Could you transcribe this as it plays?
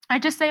I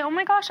just say, oh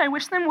my gosh, I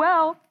wish them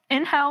well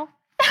in hell.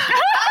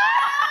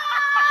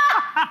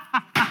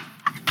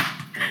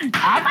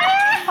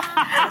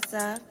 What's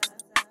up?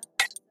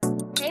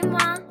 Hey,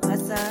 Mom.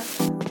 What's up?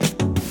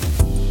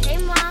 Hey,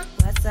 Mom.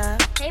 What's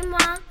up? Hey,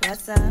 Mom.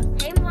 What's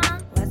up? Hey,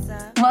 Mom. What's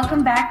up?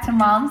 Welcome back to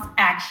Moms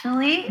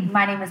Actually.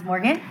 My name is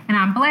Morgan. And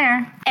I'm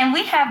Blair. And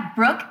we have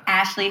Brooke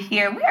Ashley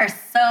here. We are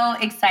so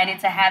excited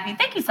to have you.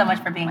 Thank you so much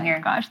for being here.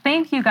 Gosh,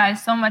 thank you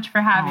guys so much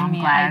for having I'm me.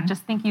 glad. I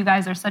just think you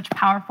guys are such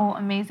powerful,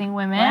 amazing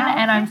women, Wow,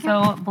 and I'm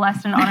so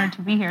blessed and honored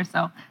to be here.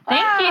 So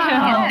thank you.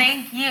 Well,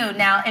 thank you.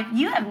 Now, if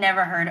you have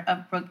never heard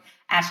of Brooke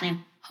Ashley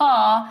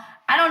Hall,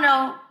 I don't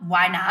know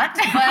why not,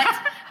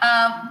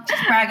 but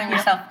just brag on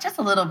yourself just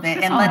a little bit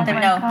and let them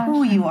know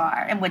who you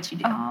are and what you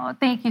do. Oh,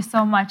 thank you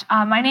so much.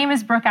 My name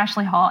is Brooke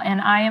Ashley Hall,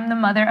 and I am the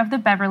mother of the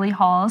Beverly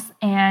Halls.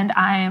 And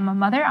I am a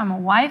mother. I'm a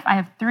wife. I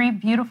have 3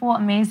 beautiful,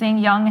 amazing,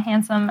 young,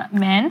 handsome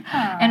men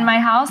in my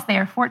house. They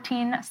are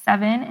 14,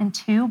 7, and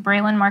 2,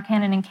 Braylon, Mark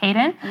Hannon, and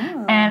Caden.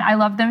 And I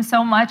love them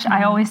so much.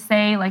 I always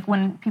say, like,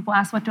 when people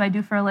ask, what do I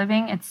do for a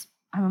living?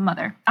 I'm a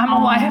mother. I'm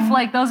a wife.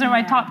 Like, those are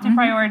my top 2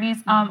 priorities.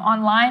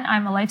 Online,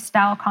 I'm a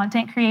lifestyle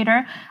content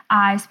creator.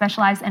 I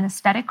specialize in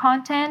aesthetic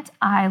content.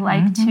 I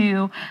like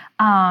to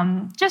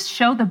just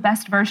show the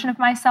best version of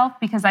myself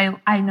because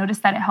I notice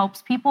that it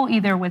helps people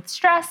either with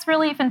stress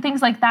relief and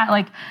things like that.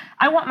 Like,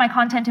 I want my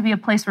content to be a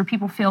place where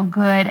people feel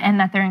good and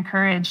that they're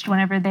encouraged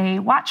whenever they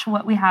watch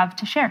what we have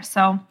to share.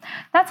 So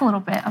that's a little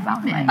bit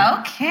about me.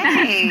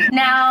 Okay.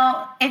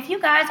 Now, if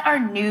you guys are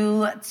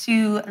new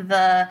to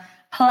the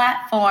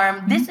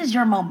platform, this is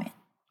your moment.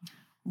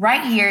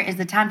 Right here is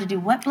the time to do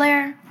what,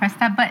 Blair? Press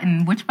that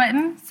button. Which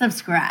button?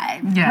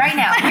 Subscribe. Yes. Right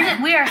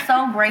now. We are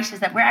so gracious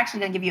that we're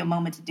actually going to give you a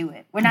moment to do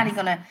it. We're not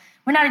even gonna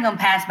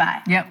pass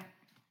by. Yep.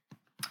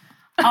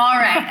 All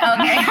right.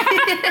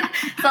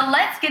 Okay. So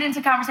let's get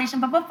into conversation.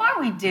 But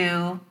before we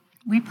do,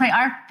 We play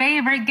our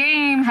favorite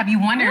game. Have you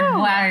wondered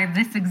why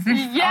this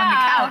exists on the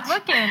I couch? was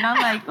looking.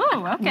 I'm like,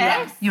 ooh, okay.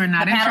 yes, You're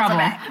not the in paddles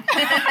trouble.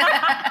 are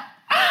back.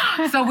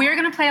 So we're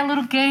going to play a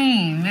little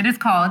game. It is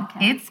called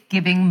It's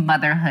Giving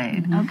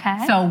Motherhood.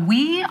 Okay. So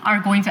we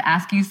are going to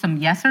ask you some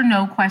yes or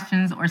no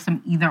questions or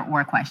some either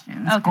or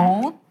questions. Okay.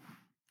 Gold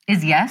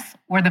is yes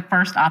or the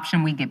first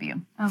option we give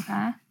you.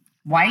 Okay.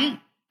 White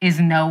is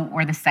no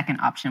or the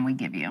second option we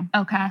give you.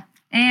 Okay.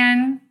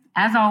 And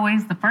as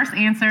always, the first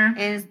answer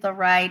Is the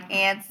right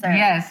answer.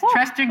 yes,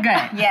 trust your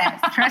gut. Yes.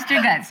 Trust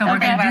your gut. So Don't we're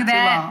going to think do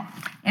about it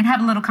too that and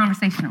have a little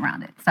conversation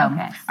around it. So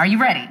Okay. are you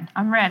ready?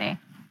 I'm ready.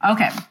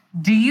 Okay.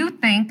 Do you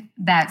think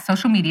that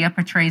social media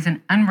portrays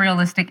an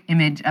unrealistic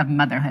image of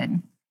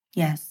motherhood?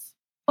 Yes.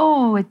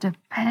 Oh, it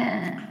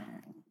depends.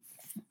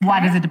 Why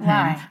does it depend?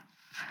 Why?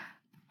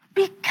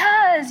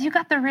 Because you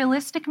got the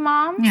realistic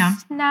moms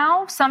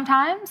now,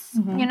 sometimes,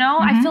 you know?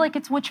 I feel like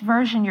it's which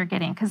version you're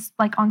getting. Because,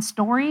 like, on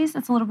stories,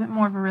 it's a little bit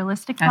more of a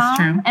realistic That's mom.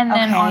 true. And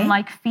then Okay. on,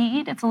 like,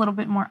 feed, it's a little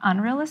bit more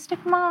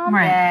unrealistic mom.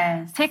 Right.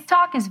 Yes.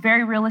 TikTok is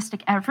very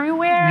realistic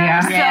everywhere. Yeah.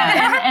 So,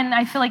 Yeah. and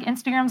I feel like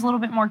Instagram's a little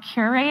bit more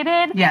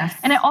curated. Yes.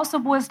 And it also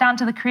boils down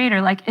to the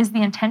creator. Like, is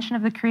the intention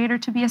of the creator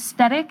to be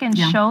aesthetic and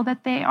show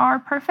that they are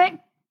perfect?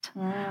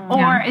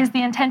 Or is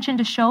the intention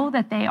to show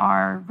that they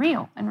are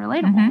real and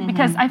relatable?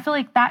 Because I feel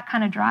like that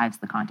kind of drives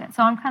the content.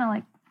 So I'm kind of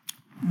like,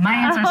 My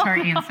answer is her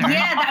answer.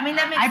 Yeah, I mean,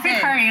 that makes I sense.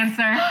 pick her answer.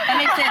 That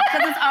makes sense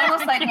because it's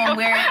almost like when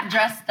we're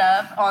dressed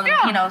up on,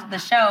 the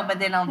show,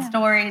 but then on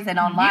stories and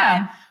on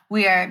live,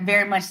 we are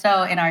very much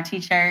so in our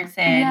t-shirts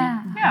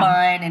and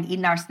fun and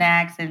eating our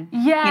snacks and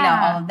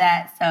all of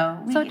that. So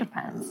so it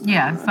depends.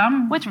 Yeah,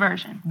 some Which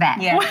version? that.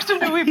 Yeah. Which one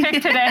do we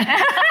pick today?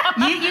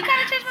 You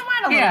kind of changed my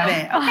mind a little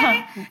bit.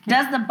 Okay.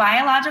 Does the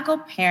biological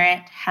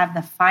parent have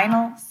the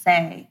final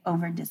say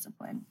over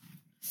discipline?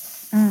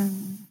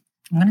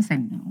 I'm gonna say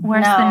no.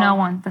 Where's No. the no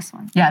one? This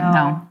one. Yeah,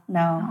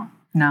 No.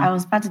 no. I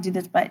was about to do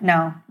this, but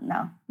no.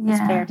 It's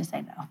Yeah. fair to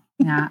say no.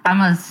 Yeah, I'm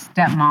a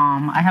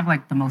stepmom. I have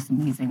like the most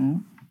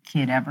amazing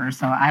kid ever.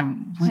 So I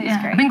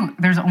think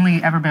there's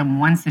only ever been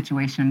one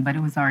situation, but it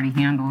was already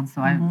handled.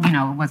 So it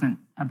wasn't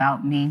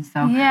about me.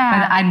 So, but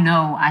I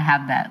know I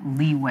have that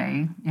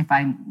leeway if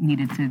I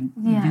needed to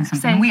do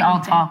something. We all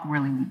talk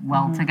really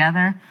well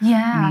together.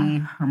 Yeah. Me,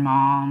 her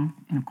mom,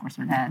 and of course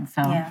her dad.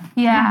 So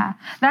Yeah.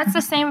 That's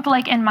the same,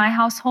 like, in my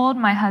household.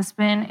 My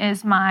husband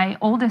is my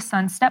oldest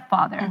son's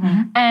stepfather.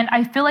 And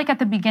I feel like at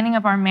the beginning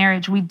of our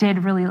marriage, we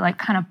did really, like,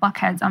 kind of buck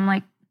heads. I'm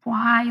like,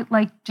 why?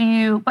 Like,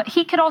 but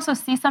he could also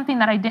see something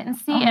that I didn't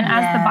see. And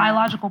as the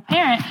biological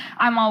parent,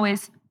 I'm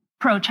always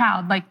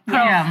pro-child. Like,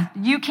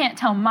 you can't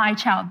tell my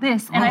child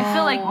this. And I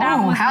feel like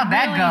that was how'd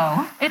that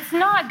go? It's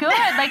not good.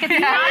 Like, it's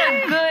not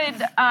a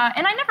good,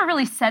 and I never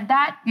really said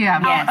that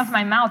out of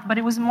my mouth, but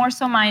it was more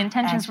so my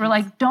intentions were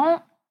like,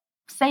 don't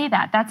say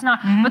that. That's not,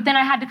 but then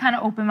I had to kind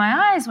of open my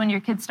eyes when your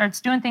kid starts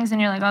doing things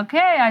and you're like,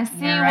 okay, I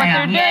see what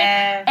they're doing.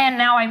 And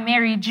now I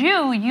married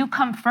you, you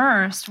come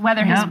first,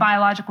 whether his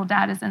biological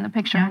dad is in the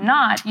picture or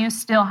not, you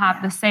still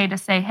have the say to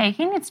say, hey,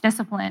 he needs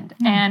disciplined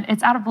and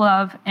it's out of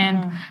love.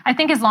 And I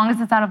think as long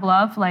as it's out of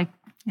love, like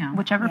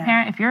whichever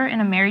parent, if you're in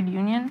a married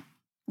union,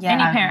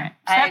 any parent,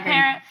 step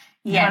parent,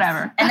 Yes.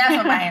 whatever. And that's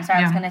what my answer.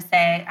 I was going to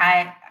say,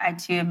 I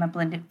too am a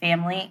blended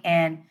family,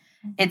 and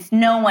it's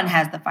no one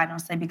has the final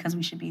say because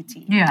we should be a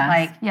team.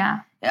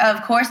 Yeah.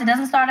 Of course, it does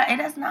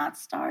not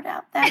start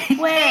out that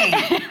way.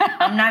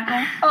 I'm not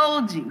going to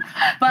hold you.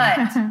 But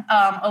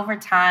over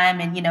time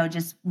and,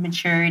 just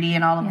maturity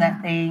and all of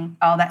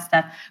all that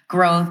stuff,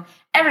 growth,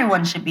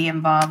 everyone should be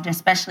involved,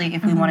 especially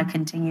if we want to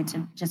continue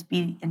to just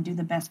be and do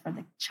the best for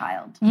the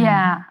child.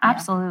 Yeah,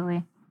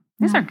 absolutely.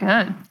 These are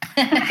good.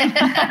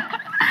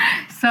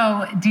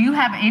 So, do you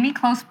have any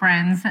close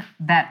friends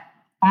that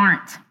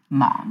aren't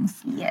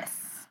moms?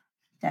 Yes,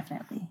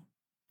 definitely.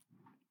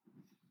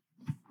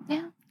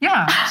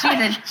 Yeah. She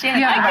had to think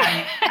about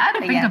it. I had to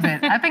think of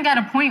it. I think at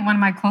a point, one of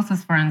my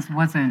closest friends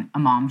wasn't a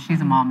mom.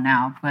 She's a mom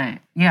now, but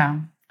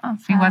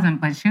she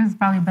wasn't, but she was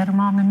probably a better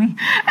mom than me.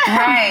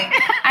 Right.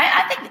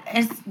 I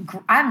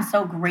think I'm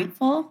so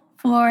grateful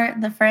for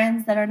the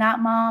friends that are not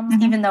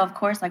moms, even though, of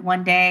course, like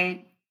one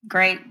day,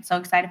 great, so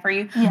excited for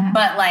you. Yeah.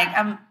 But like,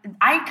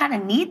 I kind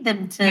of need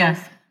them to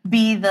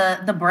be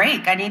the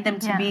break. I need them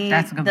to be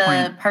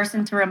the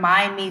person to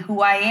remind me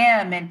who I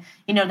am and,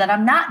 that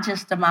I'm not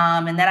just a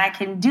mom and that I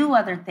can do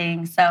other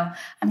things. So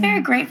I'm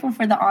very grateful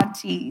for the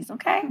aunties,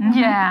 okay?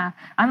 Yeah.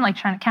 I'm like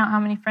trying to count how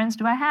many friends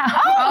do I have.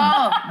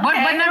 Oh,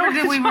 okay. What number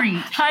did we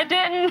reach? I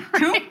didn't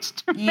reach.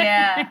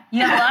 Yeah.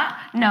 You have a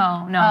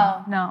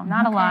lot? No,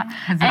 not a lot.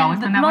 Has it always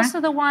been that most way?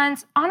 of the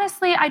ones,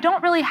 honestly, I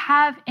don't really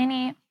have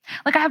any.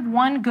 Like I have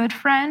one good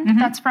friend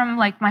that's from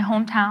like my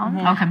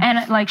hometown, Okay.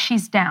 and like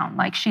she's down.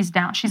 She's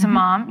a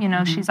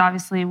mom, she's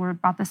obviously, we're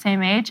about the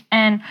same age.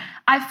 And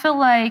I feel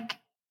like,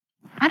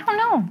 I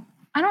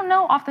don't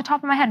know off the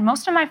top of my head.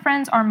 Most of my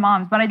friends are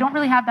moms, but I don't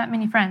really have that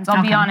many friends.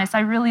 I'll be honest. I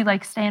really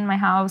like stay in my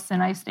house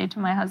and I stay to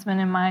my husband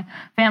and my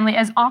family,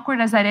 as awkward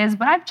as that is.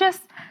 But I've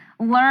just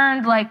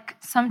learned like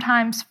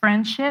sometimes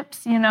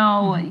friendships,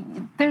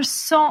 they're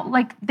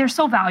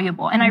so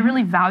valuable, and I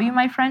really value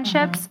my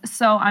friendships.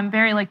 So I'm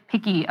very like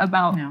picky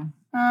about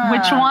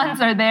which ones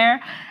are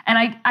there. And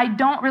I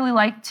don't really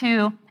like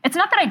to, it's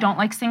not that I don't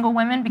like single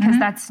women, because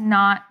that's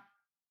not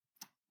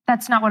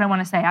what I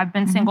want to say. I've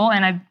been single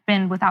and I've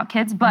been without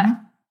kids, but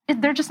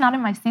they're just not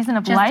in my season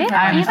of life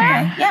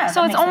either. Yeah,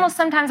 so it's almost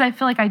sometimes I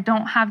feel like I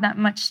don't have that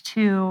much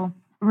to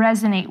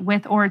resonate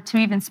with or to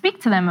even speak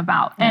to them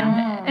about.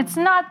 And it's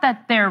not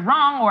that they're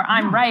wrong or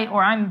I'm right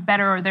or I'm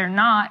better or they're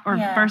not, or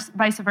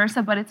vice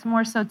versa, but it's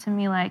more so to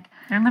me like,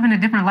 they're living a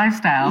different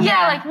lifestyle.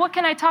 Yeah, like what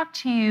can I talk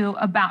to you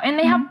about? And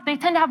they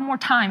tend to have more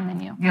time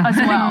than you as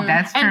well.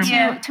 That's true.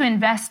 And to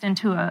invest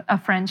into a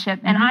friendship.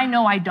 And I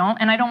know I don't,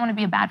 and I don't want to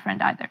be a bad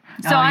friend either.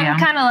 So I'm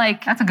kind of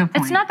like, that's a good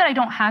point. It's not that I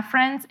don't have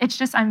friends, it's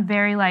just I'm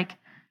very like,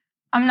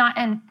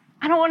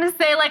 I don't want to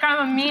say like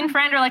I'm a mean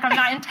friend or like I'm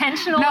not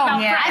intentional about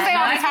friends. I say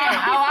all the time.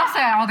 I'll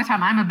say all the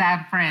time, I'm a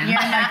bad friend.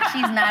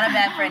 She's not a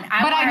bad friend.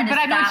 I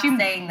know what you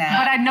saying that.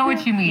 But I know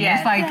what you mean. Yes.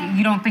 It's like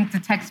you don't think to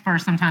text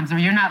first sometimes, or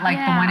you're not like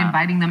the one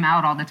inviting them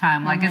out all the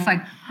time. Like it's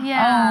like,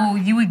 oh,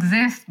 you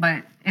exist,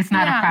 but it's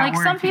not a priority.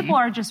 Like some people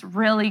are just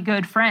really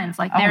good friends.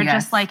 Like they're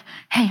just like,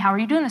 hey, how are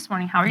you doing this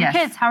morning? How are your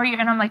kids? How are you?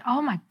 And I'm like,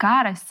 oh my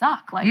God, I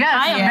suck. Like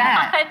I am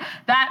not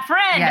that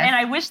friend. And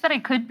I wish that I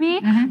could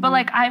be, but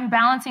like I'm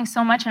balancing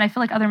so much, and I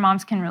feel like other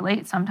moms can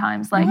relate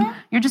sometimes. Like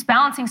you're just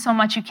balancing so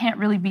much, you can't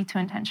really be too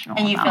intentional.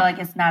 And you feel like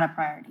it's not a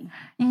priority.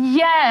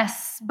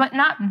 Yes, but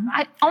not,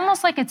 I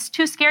almost like it's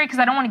too scary because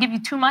I don't want to give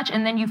you too much,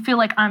 and then you feel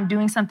like I'm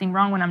doing something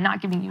wrong when I'm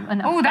not giving you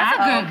enough. Oh,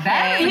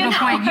 that is a good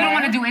point. You don't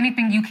want to do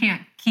anything you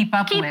can't keep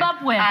up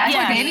with. That's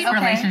with any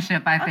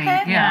relationship, I think.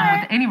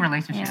 With any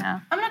relationship.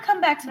 I'm going to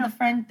come back to the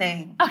friend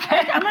thing.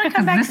 Okay. I'm going to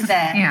come back to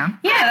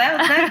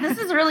that. This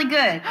is really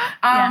good.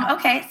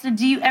 Okay, so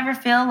do you ever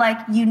feel like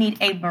you need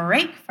a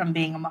break from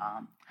being a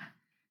mom?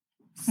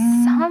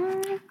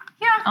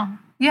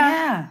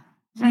 Yeah.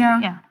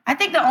 I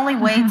think the only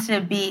way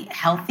to be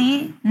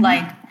healthy,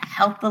 like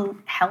how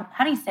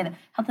do you say that?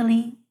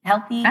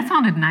 Healthy? That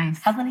sounded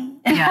nice. Healthily?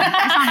 Yeah,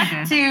 that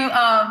sounded good.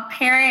 To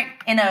parent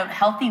in a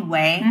healthy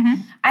way,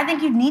 I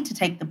think you need to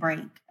take the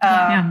break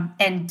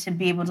and to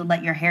be able to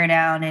let your hair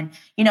down. And,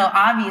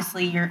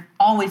 obviously you're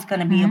always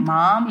going to be a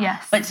mom,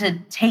 but to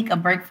take a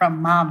break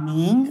from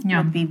momming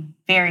would be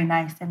very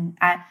nice. And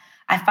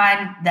I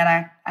find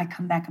that I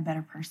come back a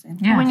better person.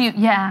 Yes. When you,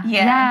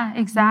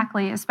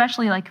 exactly.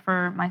 Especially like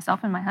for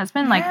myself and my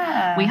husband, like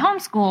we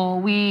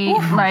homeschool. We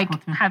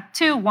have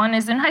two. One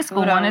is in high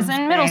school, one is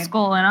in middle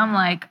school, and I'm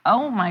like,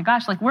 oh my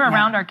gosh, like we're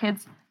around our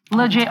kids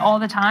legit all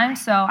the time.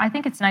 So I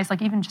think it's nice,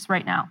 like even just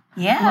right now,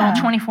 a little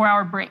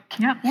 24-hour break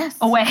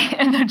away,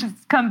 and then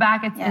just come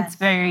back. It's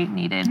very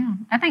needed. Yeah.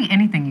 I think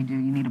anything you do,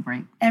 you need a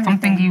break. Everything.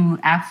 Something you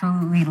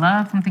absolutely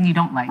love, something you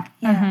don't like.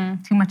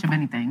 Too much of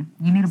anything.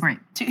 You need a break.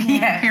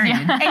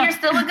 Period. And you're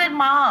still a good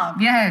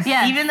mom. Yes.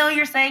 Even though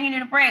you're saying you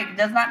need a break, it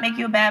does not make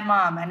you a bad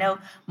mom. I know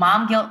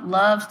mom guilt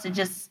loves to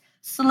just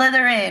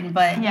slither in,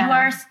 but you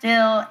are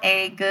still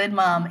a good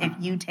mom if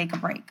you take a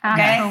break.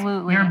 Okay?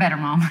 Absolutely. You're a better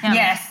mom.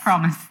 Yes.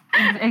 Promise.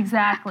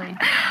 Exactly.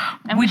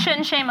 And we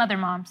shouldn't shame other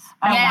moms.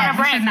 We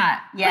should not.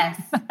 Yes.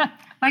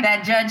 Like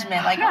that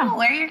judgment. Like, oh,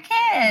 where are your kids?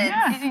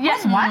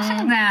 Yes. Who's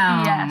watching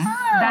them?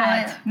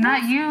 Yes.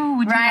 Not you.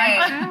 Would you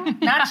like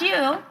to? Not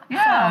you.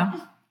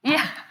 Yeah.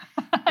 So,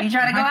 are you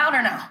trying to go out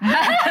or no?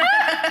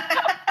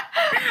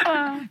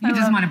 You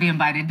just want to be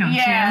invited, don't you?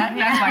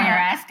 That's why you're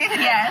asking.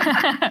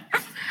 Yeah.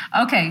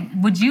 Okay.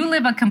 Would you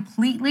live a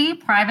completely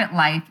private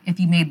life if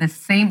you made the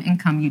same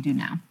income you do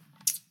now?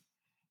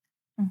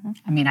 Mm-hmm.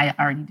 I mean, I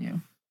already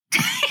do.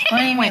 What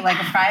do you mean? Like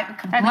a private?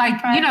 Like,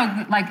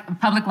 private? like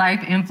public life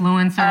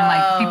influencer,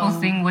 like people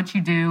seeing what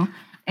you do.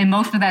 And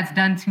most of that's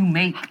done to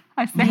make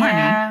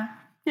money.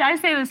 Yeah, I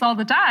say this all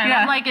the time. Yeah.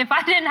 I'm like, if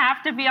I didn't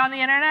have to be on the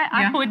internet,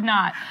 I would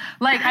not.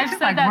 Like, I've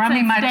said like, that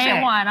since day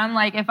check. one. I'm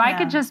like, if I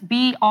could just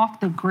be off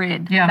the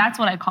grid, that's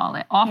what I call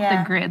it, off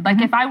the grid.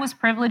 Like, if I was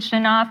privileged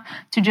enough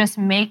to just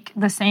make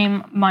the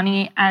same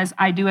money as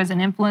I do as an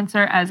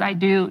influencer, as I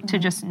do to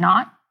just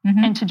not,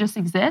 and to just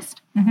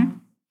exist,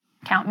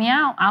 count me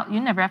out.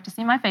 You never have to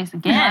see my face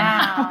again.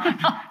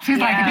 Wow. She's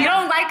like, if you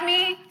don't like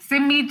me,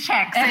 send me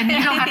checks and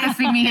you don't have to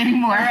see me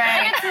anymore.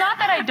 And it's not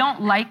that I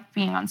don't like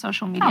being on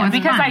social media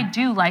because I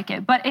do like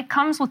it, but it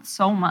comes with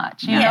so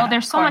much. You know,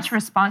 there's so much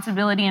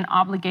responsibility and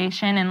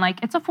obligation, and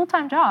like it's a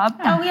full-time job.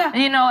 Oh yeah.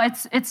 You know,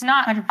 it's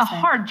not 100%. a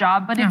hard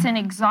job, but it's an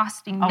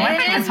exhausting. Oh, I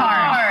think it's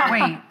hard.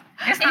 Wait,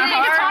 it's not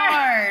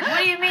hard. What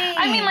do you mean?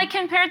 I mean, like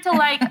compared to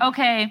like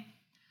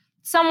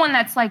someone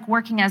that's like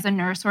working as a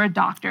nurse or a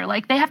doctor,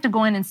 like they have to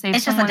go in and save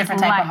it's just a someone's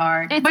different life. type of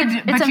hard.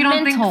 But you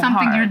don't think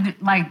something you're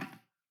like,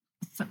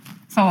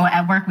 so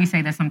at work we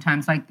say this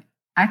sometimes, like,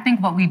 I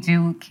think what we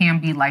do can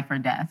be life or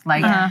death.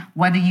 Like,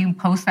 whether you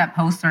post that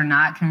post or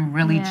not can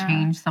really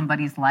change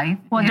somebody's life.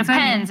 Well, it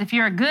depends. If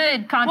you're a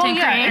good content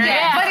creator.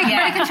 But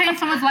it can change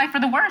someone's life for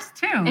the worse,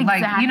 too. Exactly.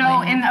 Like, you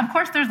know, and of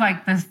course there's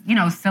like this, you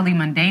know, silly,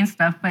 mundane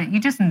stuff, but you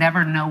just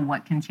never know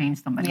what can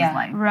change somebody's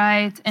life.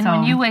 Right. And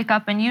when you wake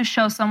up and you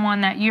show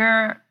someone that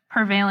you're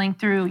prevailing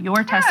through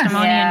your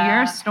testimony and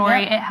your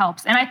story, it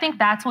helps. And I think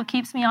that's what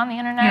keeps me on the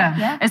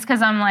internet. It's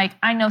because I'm like,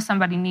 I know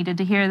somebody needed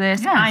to hear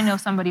this. I know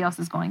somebody else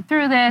is going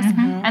through this.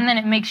 And then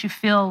it makes you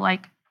feel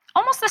like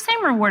almost the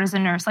same reward as a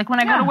nurse. Like when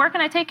I go to work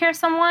and I take care of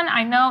someone,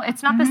 I know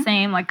it's not the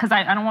same. Like, because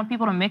I don't want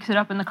people to mix it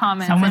up in the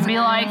comments and be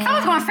like,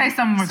 someone's going to say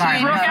something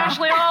regarding Brooke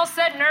Ashley Hall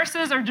said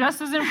nurses are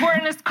just as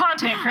important as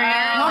content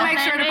creators. We'll make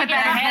sure to put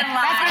that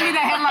headline. That's going to be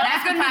the headline.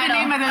 That's going to be the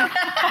name of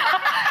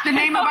the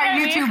name of our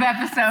YouTube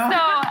episode.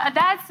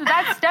 So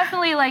that's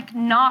definitely like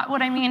not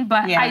what I mean,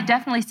 but I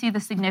definitely see the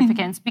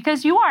significance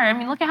because you are. I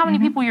mean, look at how many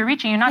people you're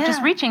reaching. You're not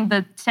just reaching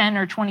the 10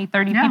 or 20,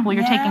 30 people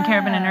you're taking care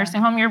of in a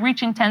nursing home. You're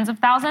reaching tens of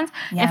thousands,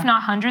 if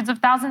not hundreds of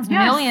thousands,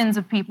 millions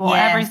of people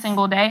every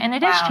single day, and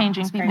it is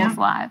changing people's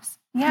lives.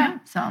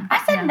 So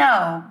I said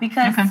no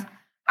because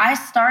I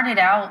started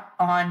out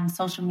on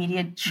social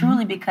media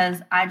truly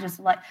because I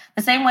just like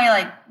the same way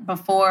like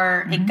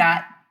before it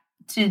got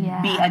to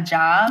be a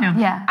job.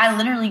 I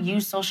literally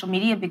use social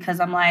media because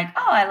I'm like,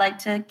 oh, I like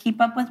to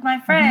keep up with my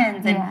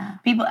friends and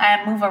people.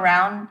 I've moved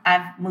around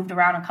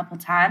a couple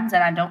times,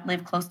 and I don't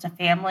live close to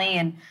family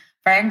and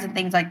friends and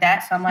things like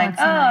that. So I'm like,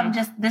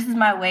 this is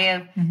my way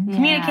of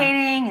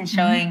communicating and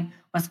showing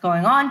what's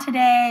going on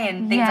today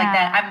and things like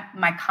that.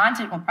 My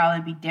content will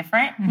probably be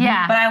different.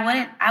 But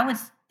I would,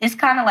 it's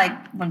kind of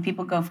like when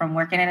people go from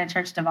working in a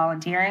church to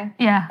volunteering.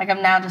 Like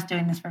I'm now just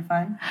doing this for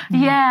fun.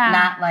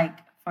 Not like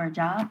for a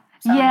job.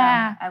 So no,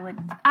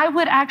 I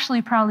would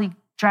actually probably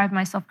drive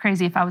myself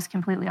crazy if I was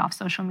completely off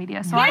social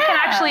media. So I can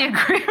actually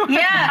agree with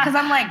that. Because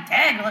I'm like,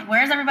 dang, like,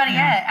 where's everybody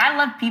at? I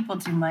love people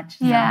too much.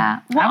 So. Well,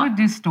 I would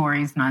do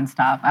stories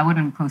nonstop. I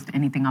wouldn't post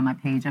anything on my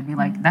page. I'd be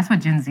like, that's what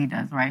Gen Z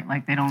does, right?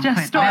 Like they don't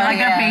just put like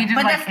their page is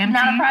but like that's empty.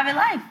 Not a private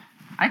life.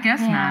 I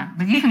guess not.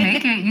 But you can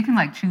make it. You can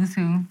like choose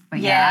who. But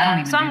I don't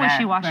even so I'm do that.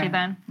 wishy-washy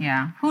then.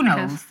 Yeah. Who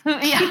knows?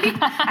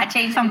 I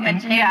changed something.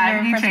 You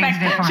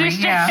changed it for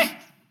me.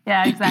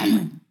 Yeah,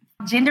 exactly.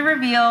 Gender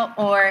reveal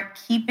or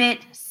keep it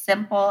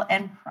simple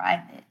and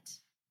private?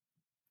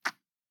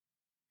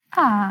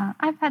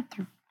 I've had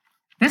three.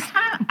 This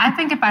time, I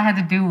think if I had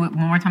to do it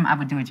one more time, I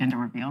would do a gender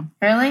reveal.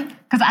 Really?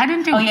 Because I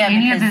didn't do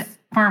any of the,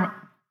 for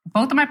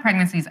both of my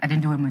pregnancies, I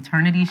didn't do a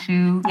maternity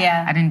shoot.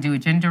 I didn't do a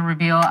gender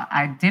reveal.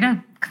 I did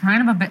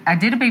I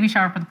did a baby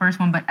shower for the first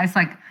one, but it's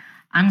like,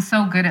 I'm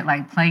so good at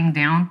like playing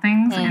down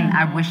things, and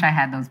I wish I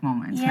had those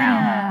moments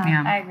now.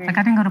 I agree. Like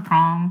I didn't go to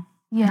prom.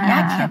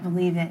 I can't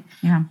believe it.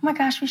 Oh my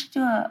gosh, we should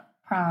do a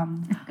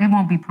prom. It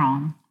won't be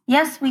prom.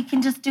 Yes, we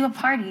can just do a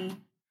party.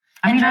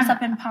 And dress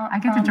up in prom. I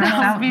get to dress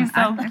out. That would be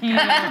so cute.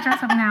 I get to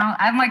dress up now.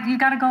 I'm like, you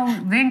gotta go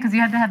then because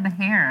you have to have the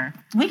hair.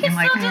 We can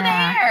still do the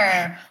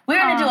hair. We're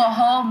gonna do a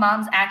whole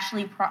mom's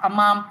actually a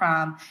mom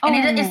prom.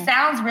 And it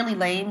sounds really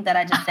lame that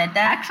I just said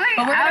that. Actually,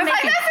 but we're gonna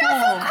make it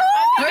cool.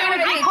 We're gonna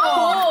make it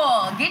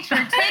cool. Get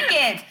your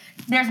tickets.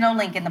 There's no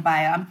link in the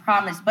bio, I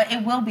promise. But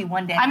it will be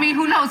one day. I mean,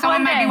 who knows?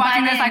 Someone might be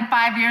watching this like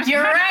 5 years.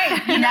 You're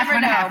right. You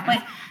never know.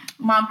 But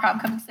mom prom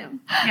coming soon.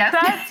 Yes.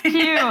 That's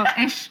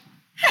cute.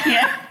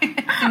 Yeah.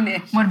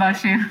 Soonish. What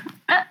about you?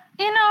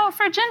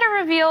 For gender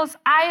reveals,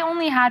 I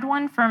only had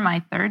one for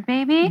my third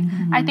baby.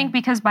 Mm-hmm. I think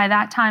because by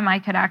that time I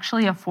could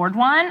actually afford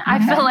one. Mm-hmm.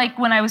 I feel like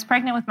when I was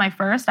pregnant with my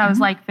first, I was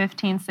like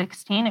 15,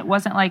 16. It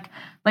wasn't like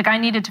I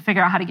needed to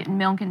figure out how to get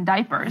milk and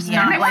diapers.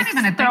 Yeah, not they weren't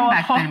even a thing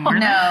back then, were they?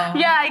 No.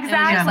 Yeah, exactly. It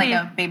was just like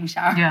a baby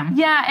shower.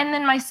 Yeah, and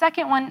then my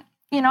second one,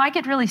 I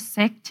get really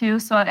sick too.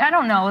 So I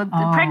don't know.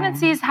 The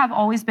pregnancies have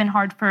always been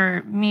hard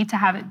for me to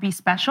have it be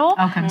special.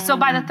 Okay. So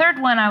by the third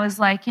one, I was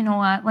like, you know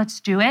what, let's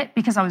do it,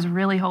 because I was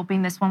really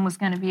hoping this one was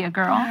going to be a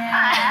girl.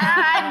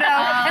 I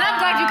know. And I'm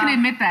glad you can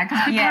admit that,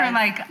 because people are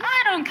like,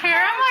 I don't care.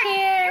 I'm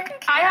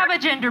like, I have a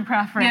gender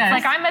preference. Yes.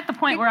 Like, I'm at the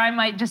point where I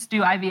might just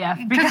do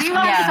IVF. Because you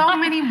have so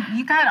many,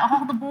 you got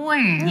all the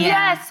boys.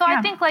 Yes. So I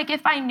think, like,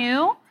 if I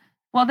knew,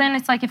 well, then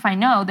it's like, if I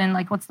know, then,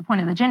 like, what's the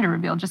point of the gender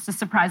reveal? Just to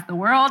surprise the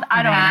world?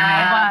 I don't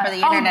know. For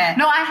the internet.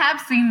 No, I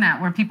have seen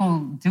that where people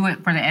do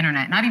it for the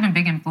internet. Not even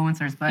big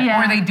influencers, but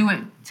or they do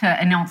it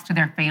to announce to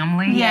their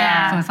family.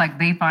 Yeah. So it's like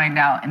they find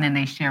out and then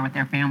they share with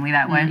their family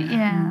that way.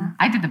 Yeah.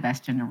 I did the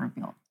best gender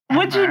reveal ever.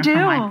 What'd you do?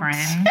 For my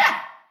friend.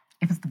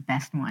 It was the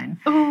best one.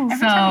 Ooh.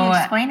 Every time you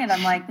explain it,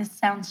 I'm like, this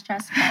sounds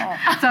stressful.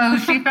 So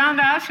she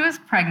found out she was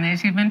pregnant.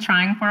 She'd been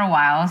trying for a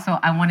while, so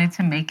I wanted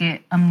to make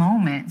it a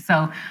moment.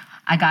 So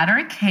I got her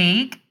a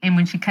cake, and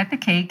when she cut the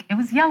cake, it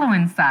was yellow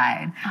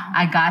inside. Oh.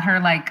 I got her,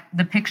 like,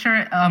 the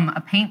picture,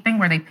 a paint thing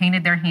where they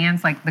painted their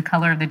hands, like, the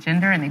color of the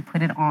gender, and they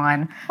put it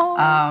on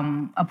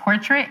a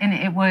portrait, and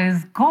it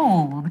was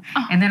gold.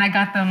 Oh. And then I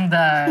got them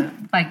the,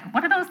 like,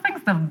 what are those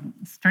things? The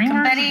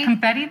streamers?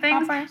 Confetti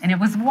things? Poppers. And it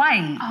was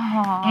white.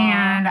 Oh.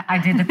 And I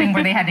did the thing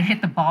where they had to hit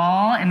the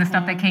ball, and the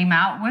stuff that came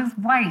out was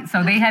white.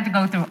 So they had to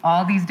go through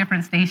all these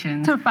different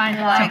stations to find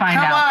out. Come on.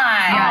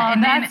 Yeah, oh,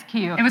 and that's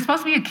cute. It was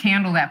supposed to be a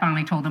candle that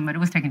finally told them, but it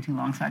was taking too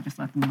long, so I just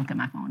let them look at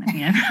my phone at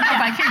the end. I was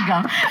like, here you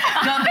go.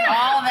 Go through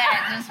all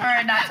that just for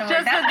it not to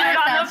work. Just to do it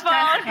on the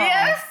phone.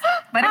 Yes.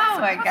 But oh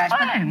my gosh.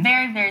 But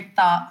very, very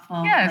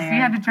thoughtful. Yes, you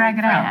had to drag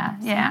it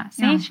out. Yeah.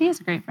 See, she's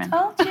a great friend. I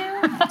told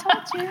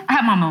you. I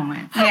have my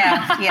moments.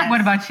 Yeah.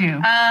 What about you?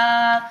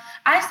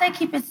 I say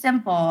keep it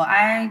simple.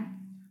 I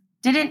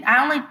did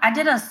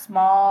a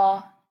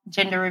small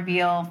gender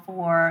reveal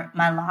for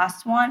my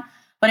last one,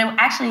 but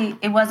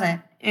it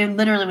wasn't. It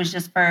literally was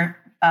just for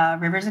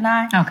Rivers and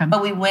I. Okay.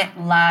 But we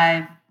went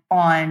live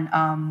on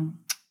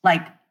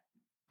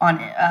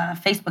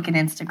Facebook and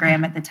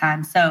Instagram at the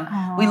time. So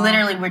we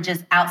literally were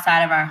just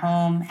outside of our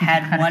home,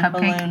 had one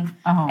balloon,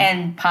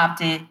 and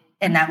popped it,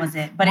 and that was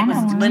it. But it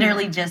was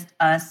literally just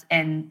us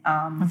and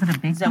was it a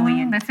big Zoe balloon?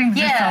 and that seems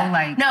just so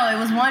like no, it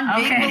was one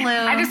big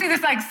balloon. I just see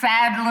this like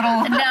sad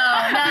little no.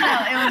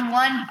 It was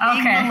one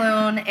big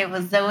balloon. It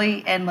was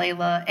Zoe and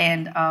Layla,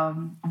 and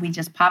we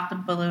just popped the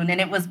balloon, and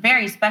it was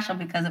very special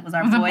because it was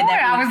our boy.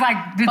 I was like,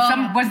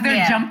 was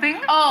there jumping?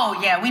 Oh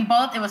yeah,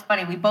 it was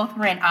funny. We both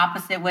ran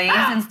opposite ways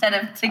instead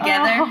of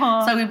together,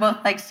 so we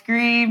both like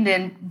screamed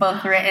and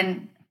both ran,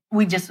 and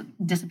we just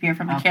disappeared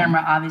from the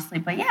camera, obviously.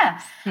 But yeah,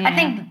 I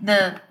think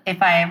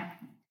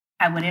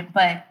I wouldn't,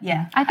 but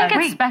yeah. I think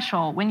it's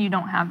special when you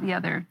don't have the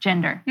other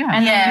gender. Yeah.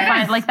 And then you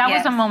find, like, that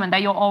was a moment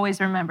that you'll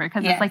always remember,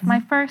 because it's like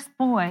my first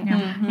boy.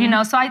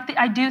 Yeah. So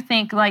I do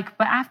think, like,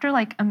 but after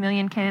like a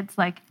million kids,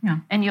 like,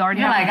 and you already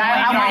have like,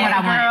 I want what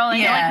I girl, want.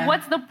 and you're like,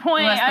 what's the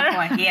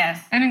point?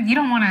 Yes. And you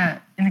don't want to,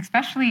 and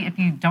especially if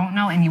you don't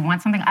know and you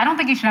want something, I don't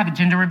think you should have a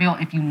gender reveal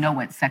if you know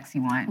what sex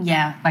you want.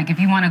 Yeah. Like, if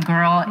you want a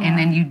girl and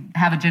then you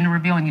have a gender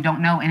reveal and you don't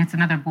know and it's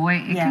another boy,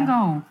 it can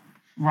go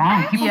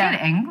wrong. People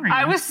get angry.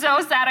 I was so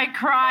sad. I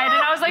cried,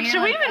 and I was like,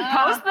 should we even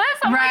post this?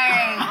 I'm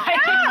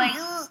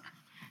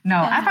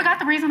No, I forgot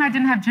the reason I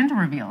didn't have gender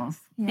reveals.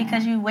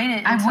 Because you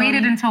waited. I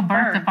waited until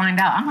birth to find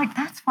out. I'm like,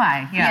 that's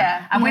why.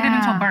 Yeah. I waited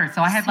until birth,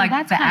 so I had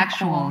like the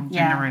actual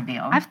gender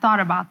reveal. I've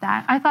thought about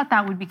that. I thought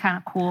that would be kind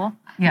of cool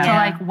to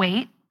like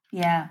wait.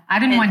 Yeah. I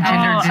didn't want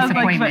gender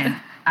disappointment.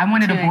 I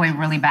wanted a boy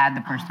really bad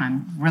the first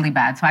time, really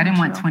bad. So I didn't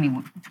want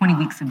 20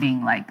 weeks of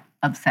being like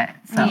upset.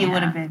 So you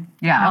would have been.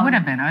 Yeah, I would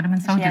have been. I would have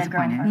been so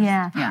disappointed.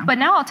 Yeah. But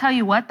now I'll tell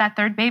you what, that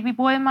third baby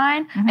boy of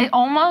mine, it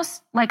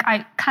almost, like,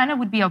 I kind of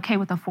would be okay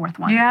with a fourth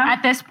one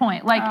at this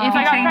point. Like, if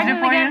I got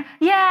pregnant again.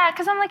 Yeah,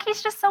 because I'm like,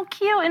 he's just so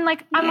cute. And,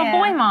 like, I'm a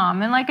boy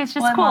mom. And, like, it's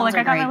just cool. Like,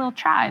 I got my little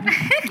tribe.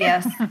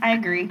 Yes, I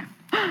agree.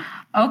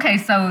 Okay,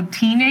 so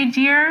teenage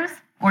years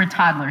or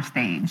toddler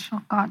stage?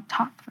 Oh, God,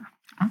 toddler.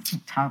 I'll say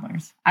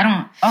toddlers. I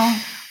don't,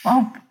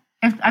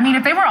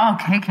 if they were all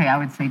KK, I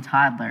would say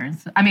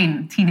toddlers. I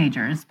mean,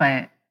 teenagers,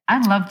 but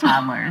I love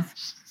toddlers.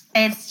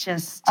 It's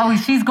just... Oh,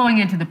 she's going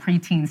into the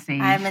preteen stage.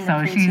 I'm in the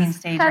preteen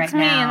stage right now. That's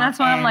me, and that's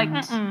why I'm like,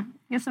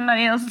 get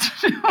somebody else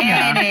to do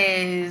it. It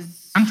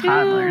is. I'm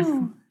toddlers.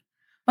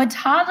 But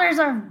toddlers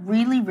are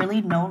really,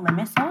 really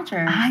no-limit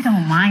soldiers. I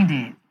don't mind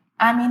it.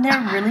 I mean, they're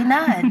really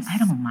nuts. I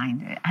don't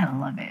mind it. I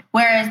love it.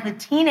 Whereas the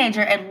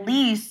teenager, at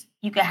least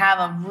you could have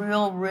a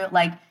real,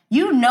 like,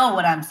 you know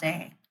what I'm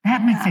saying.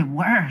 That makes it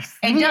worse.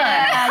 It does.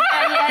 That's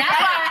why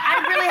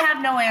I really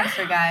have no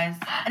answer, guys.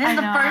 And this is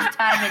the first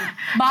time in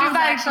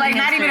mom's like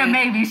not even a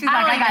maybe. She's like,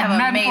 I got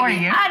nothing for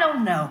you. I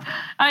don't know.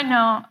 I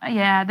know.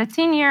 Yeah, the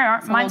teen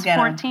year, mine's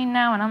 14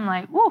 now, and I'm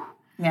like, woo.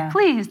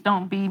 please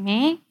don't be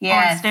me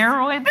Yes. on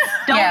steroids.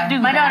 Don't do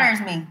my that. daughter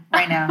is me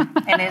right now,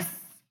 and it's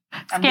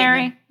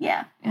Scary.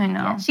 Yeah, I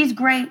know. Yeah, she's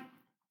great.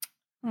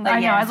 I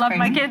know. I love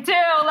my kid too.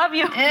 Love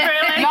you.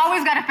 Really. You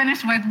always got to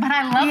finish with, but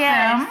I love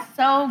them.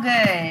 So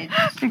good.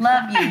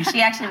 Love you.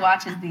 She actually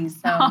watches these,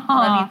 so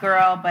love you,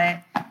 girl.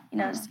 But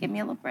just give me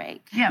a little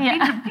break. Yeah.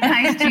 Be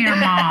nice to your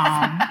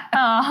mom.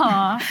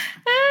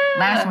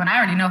 Last one. I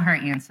already know her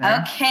answer.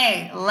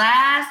 Okay,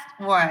 last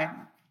one.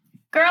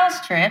 Girls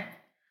trip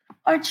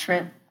or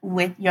trip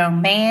with your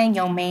man.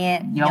 Yeah,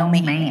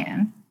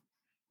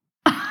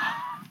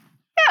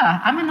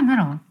 I'm in the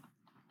middle.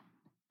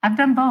 I've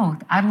done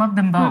both. I love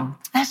them both.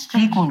 That's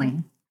true.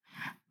 Equally.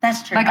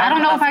 That's true. Like, I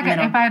don't know if I had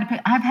to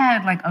pick. I've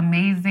had like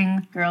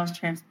amazing girls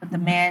trips, but the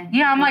man.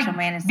 Yeah, I'm like, your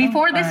man is so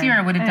before fun. this year,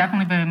 it would have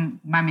definitely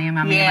been my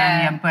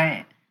man.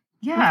 But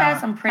we've had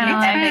some pretty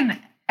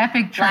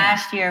epic trips.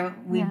 Last year,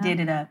 we did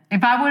it up.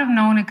 If I would have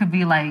known it could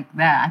be like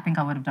that, I think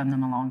I would have done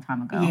them a long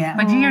time ago. Yeah.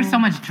 But you hear so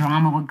much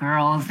drama with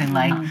girls and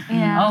like, you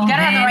gotta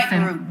have the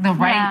right group. The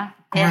right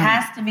group. It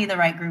has to be the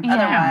right group.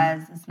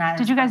 Otherwise, it's not.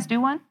 Did you guys do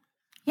one?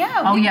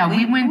 Yeah.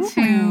 We went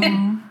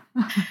to.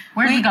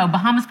 Where did we go?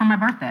 Bahamas for my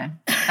birthday.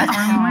 That's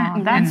where we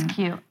went. That's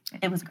cute.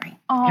 It was great.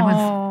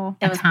 Oh,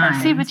 it was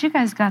perfect. See, but you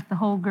guys got the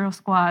whole girl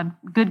squad.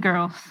 Good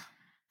girls.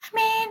 I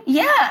mean,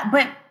 yeah,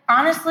 but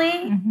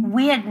honestly,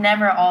 we had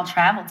never all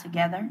traveled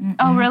together.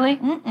 Oh, really?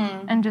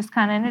 And just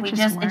kind of, it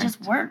just worked. It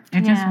just worked.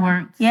 It just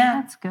worked. Yeah.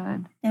 That's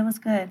good. It was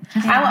good.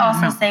 I would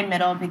also say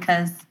middle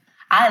because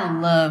I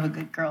love a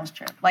good girls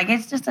trip. Like,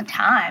 it's just a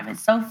time.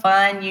 It's so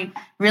fun. You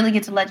really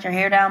get to let your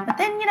hair down. But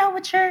then,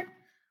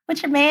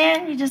 with your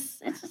man, it's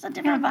just a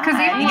different vibe. Because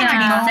even you when get to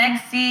I be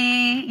sexy,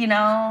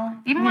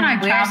 Even when I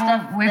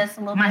travel with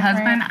my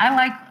husband, I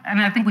like,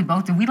 and I think we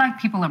both do, we like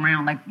people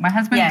around. Like, my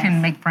husband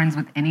can make friends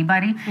with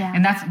anybody. Yeah.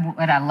 And that's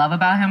what I love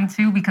about him,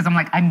 too, because I'm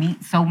like, I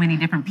meet so many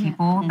different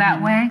people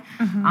that way.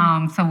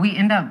 So we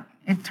end up,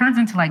 it turns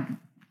into like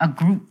a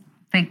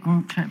fake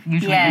group trip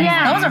usually.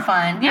 Yeah, those are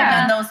fun.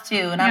 Yeah. I've done those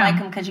too. And I like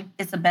them because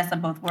it's the best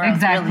of both worlds.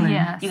 Exactly. Really.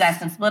 Yes. You guys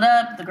can split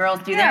up. The girls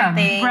do their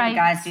thing. The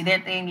guys do their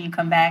thing. You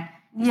come back.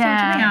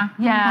 Yeah,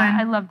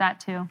 I love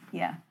that too.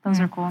 Yeah. Those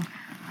are cool.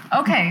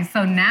 Okay,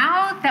 so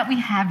now that we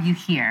have you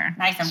here.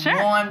 Nice and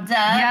warmed up.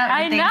 Yeah,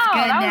 I know.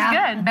 That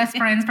was good. Best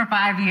friends for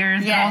 5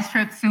 years. Girls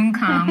trip soon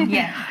come.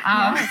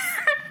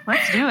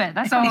 Let's do it.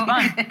 That's so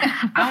fun.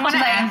 I want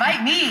to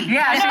invite me.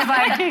 Yeah, she was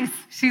like,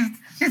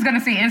 she's going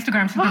to see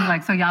Instagram. She's going to be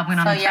like, so y'all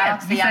went on a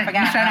trip. So y'all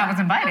forgot. You said I was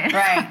invited.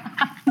 Right.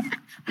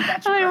 We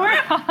got you,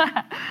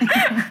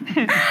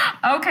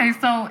 Okay,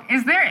 so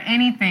is there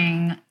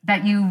anything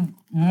that you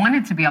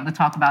wanted to be able to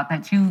talk about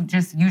that you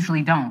just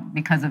usually don't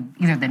because of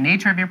either the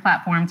nature of your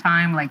platform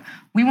time? Like,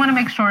 we want to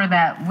make sure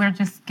that we're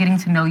just getting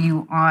to know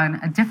you on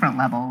a different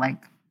level. Like,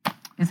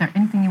 is there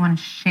anything you want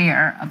to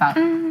share about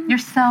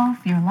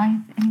yourself, your life,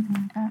 anything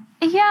like that?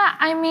 Yeah,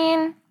 I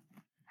mean,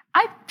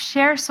 I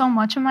share so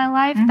much of my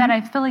life that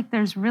I feel like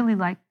there's really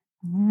like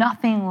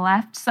nothing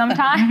left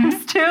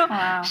sometimes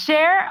to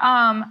share.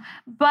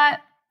 But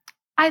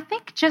I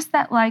think just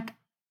that like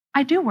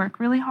I do work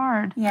really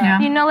hard. Yeah.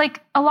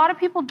 Like a lot of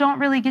people don't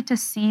really get to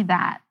see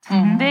that.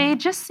 They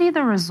just see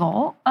the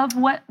result of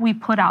what we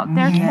put out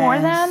there for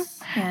them.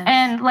 Yes.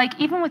 And like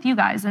even with you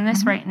guys in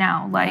this right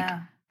now, like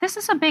this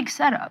is a big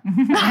setup.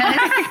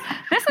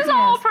 This is a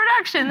whole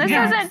production. This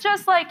isn't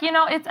just like,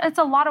 it's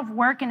a lot of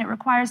work and it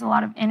requires a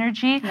lot of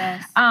energy.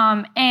 Yes.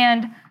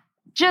 And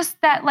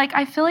just that, like,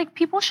 I feel like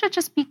people should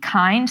just be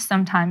kind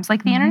sometimes.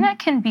 Like, the internet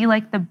can be,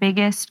 like, the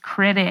biggest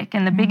critic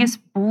and the biggest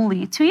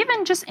bully to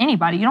even just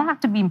anybody. You don't have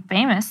to be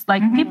famous.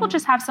 Like, people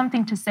just have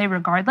something to say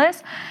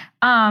regardless.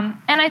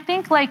 And I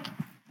think, like,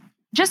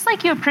 just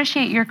like you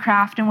appreciate your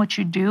craft and what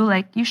you do,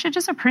 like, you should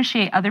just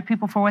appreciate other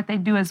people for what they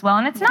do as well.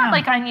 And it's not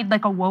like I need,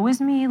 like, a woe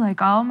is me,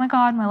 like, oh, my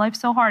God, my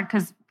life's so hard,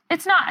 because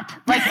it's not.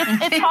 Like,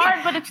 it's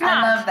hard, but it's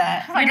not. I love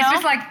that. Like, it's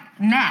just like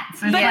gnats.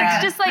 But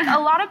it's just like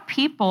a lot of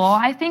people,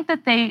 I think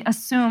that they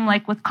assume,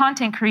 like, with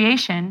content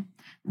creation,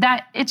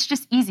 that it's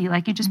just easy.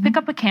 Like, you just pick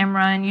up a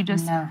camera and you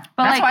just... No.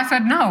 But that's like, why I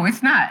said no,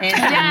 it's not. It's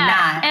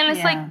not. And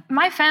it's like,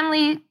 my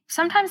family...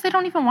 Sometimes they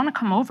don't even want to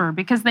come over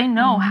because they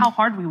know how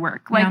hard we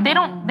work. Like they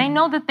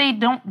know that they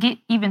don't get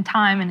even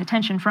time and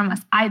attention from us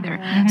either.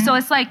 So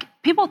it's like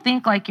people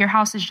think like your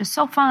house is just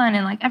so fun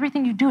and like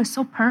everything you do is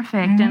so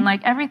perfect and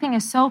like everything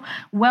is so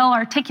well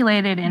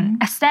articulated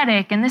and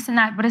aesthetic and this and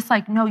that. But it's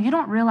like, no, you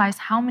don't realize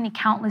how many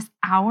countless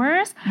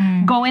hours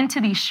go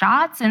into these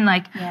shots. And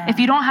like, if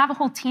you don't have a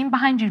whole team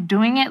behind you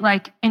doing it,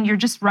 like, and you're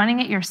just running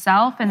it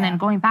yourself and then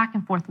going back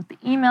and forth with the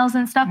emails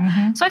and stuff.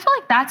 So I feel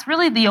like that's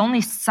really the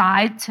only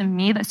side to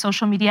me that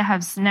social media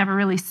has never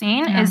really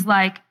seen is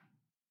like,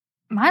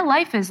 my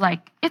life is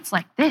like, it's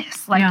like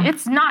this. Like,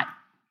 it's not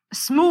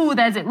smooth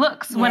as it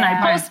looks when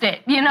I post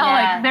it.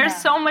 Like there's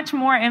so much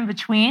more in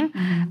between.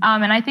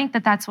 And I think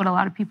that that's what a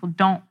lot of people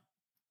don't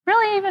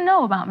really even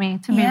know about me,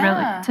 to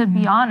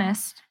be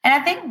honest. And I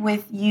think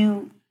with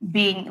you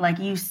being, like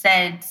you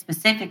said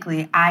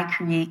specifically, I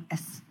create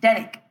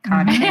aesthetic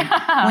content.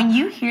 When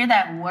you hear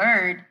that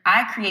word,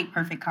 I create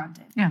perfect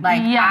content.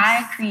 Like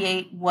I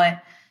create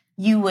what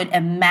you would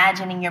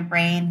imagine in your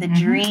brain, the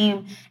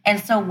dream. And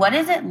so what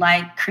is it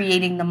like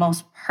creating the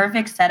most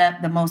perfect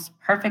setup, the most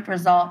perfect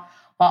result,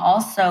 while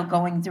also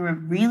going through a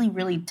really,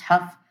 really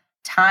tough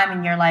time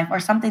in your life, or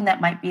something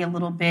that might be a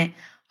little bit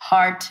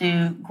hard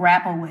to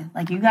grapple with?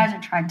 Like, you guys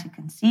are trying to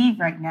conceive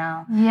right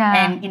now.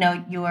 And, you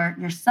know,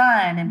 your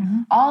son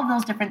and all of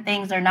those different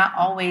things are not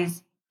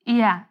always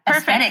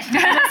aesthetic.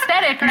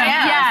 Aesthetic, right?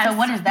 Yeah. So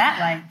what is that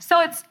like?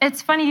 So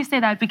it's funny you say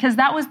that, because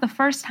that was the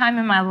first time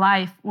in my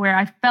life where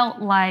I felt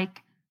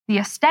like the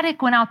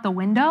aesthetic went out the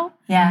window.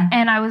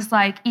 And I was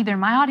like, either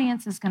my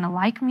audience is going to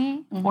like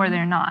me or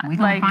they're not. We're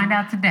going to find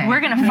out today. We're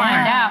going to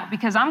find out,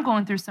 because I'm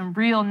going through some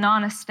real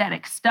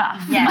non-aesthetic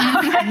stuff.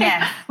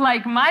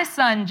 Like my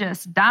son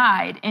just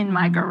died in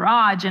my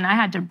garage, and I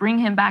had to bring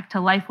him back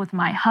to life with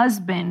my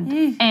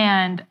husband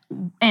and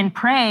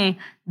pray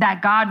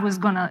that God was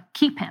going to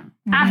keep him.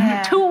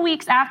 After 2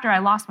 weeks after I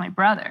lost my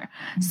brother.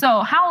 So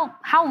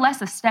how less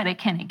aesthetic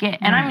can it get?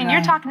 And I mean,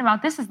 you're talking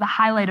about, this is the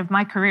highlight of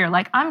my career.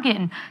 Like, I'm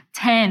getting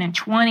 10 and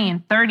 20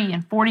 and 30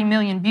 and 40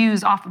 million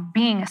views off of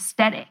being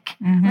aesthetic.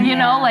 You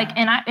know, like,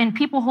 and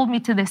people hold me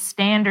to this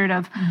standard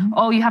of,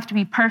 oh, you have to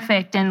be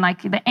perfect, and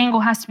like the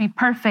angle has to be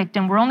perfect,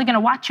 and we're only going to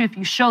watch you if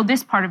you show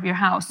this part of your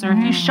house, or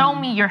if you show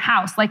me your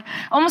house. Like,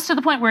 almost to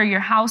the point where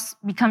your house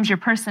becomes your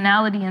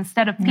personality,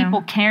 instead of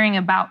people caring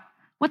about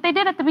what they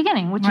did at the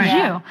beginning, which is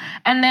you.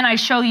 And then I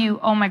show you,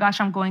 oh my gosh,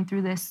 I'm going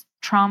through this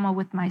trauma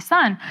with my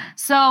son.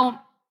 So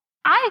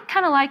I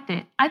kind of liked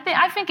it. I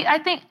think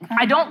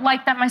I don't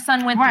like that my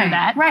son went through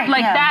that.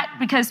 That,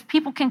 because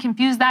people can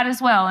confuse that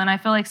as well. And I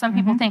feel like some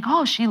people think,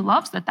 oh, she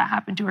loves that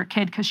happened to her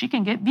kid because she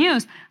can get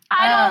views.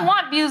 I don't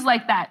want views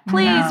like that.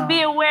 Please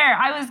be aware.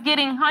 I was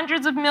getting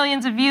hundreds of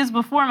millions of views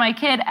before my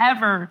kid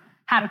ever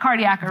had a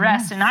cardiac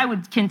arrest. And I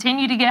would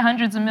continue to get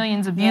hundreds of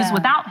millions of views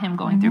without him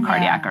going through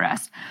cardiac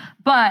arrest.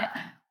 But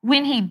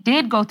when he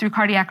did go through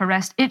cardiac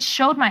arrest, it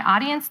showed my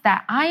audience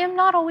that I am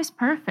not always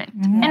perfect.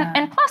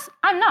 And plus,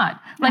 I'm not.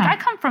 Like, I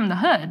come from the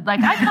hood.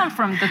 Like, I come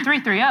from the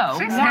 330,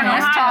 Warren,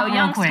 Ohio,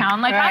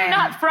 Youngstown. Like, I'm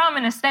not from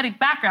an aesthetic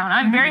background.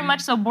 I'm very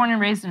much so born and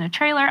raised in a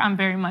trailer. I'm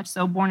very much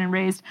so born and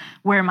raised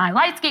where my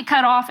lights get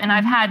cut off, and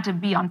I've had to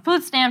be on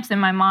food stamps,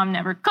 and my mom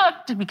never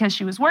cooked because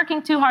she was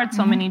working too hard,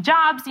 so many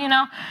jobs, you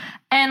know?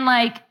 And,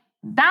 like,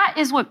 that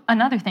is what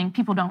another thing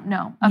people don't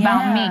know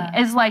about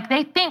me, is, like,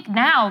 they think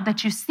now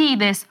that you see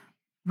this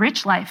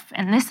rich life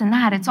and this and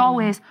that, it's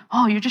always,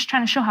 oh, you're just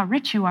trying to show how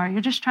rich you are.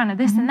 You're just trying to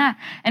this and that.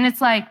 And it's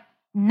like,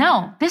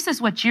 no, this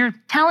is what you're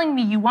telling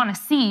me you want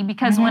to see,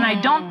 because when I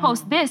don't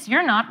post this,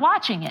 you're not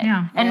watching it.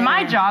 And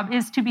my job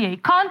is to be a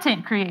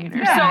content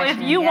creator. So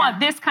if you want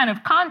this kind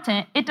of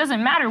content, it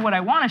doesn't matter what I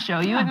want to show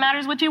you. It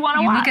matters what you want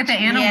to watch. You look at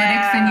the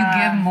analytics and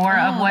you give more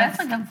of what's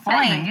that's a good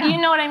point. You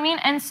know what I mean?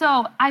 And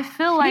so I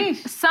feel like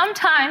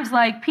sometimes,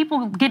 like,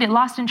 people get it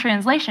lost in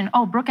translation.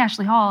 Oh, Brooke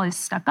Ashley Hall is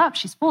stuck up.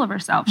 She's full of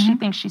herself. She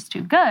thinks she's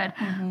too good.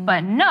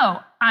 But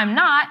no, I'm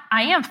not.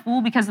 I am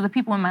full because of the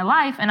people in my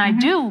life, and I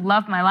do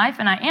love my life,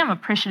 and I am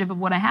appreciative of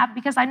what I have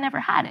because I never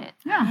had it.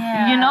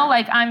 You know,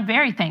 like, I'm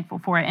very thankful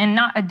for it, and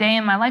not a day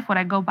in my life would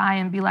I go by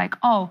and be like,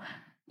 oh,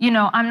 you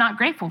know, I'm not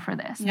grateful for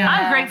this.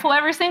 I'm grateful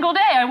every single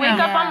day. I wake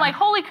up, I'm like,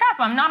 holy crap,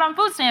 I'm not on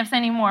food stamps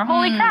anymore.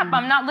 Holy crap,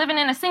 I'm not living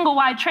in a single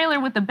wide trailer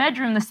with a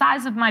bedroom the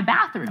size of my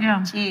bathroom.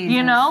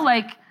 You know,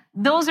 like,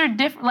 those are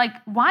different. Like,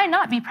 why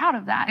not be proud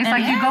of that? It's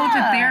like you go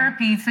to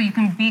therapy so you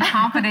can be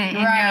confident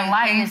in your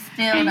life.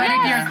 But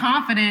if you're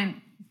confident,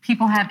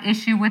 people have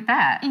issue with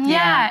that.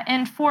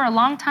 And for a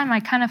long time,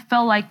 I kind of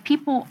felt like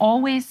people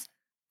always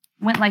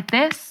went like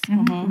this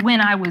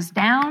when I was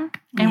down,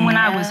 and when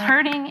I was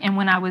hurting, and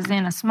when I was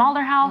in a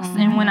smaller house,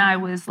 and when I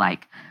was,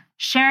 like,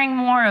 sharing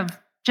more of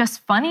just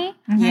funny.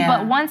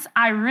 But once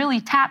I really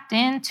tapped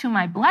into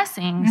my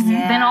blessings,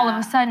 then all of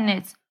a sudden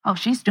it's, oh,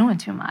 she's doing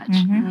too much.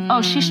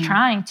 Oh, she's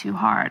trying too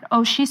hard.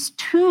 Oh, she's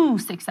too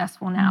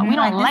successful now. We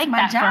don't like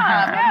that for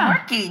her. I'm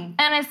working.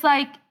 And it's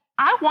like,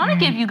 I want to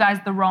give you guys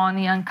the raw and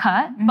the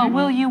uncut, but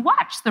will you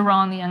watch the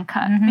raw and the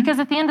uncut? Because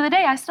at the end of the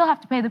day, I still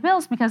have to pay the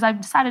bills because I've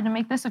decided to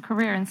make this a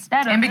career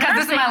instead of And because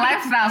this is my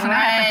lifestyle, so I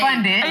have to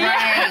fund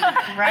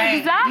it.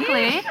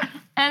 Exactly.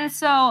 And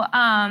so,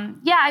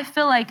 I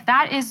feel like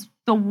that is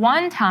the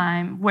one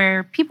time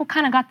where people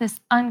kind of got this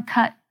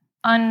uncut,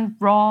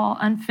 raw,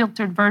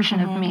 unfiltered version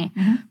of me.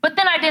 But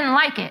then I didn't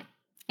like it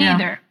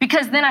either,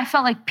 because then I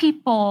felt like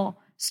people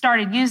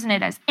started using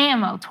it as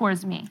ammo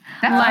towards me.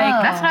 That's what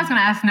I was going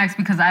to ask next,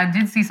 because I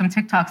did see some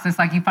TikToks. It's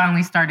like you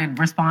finally started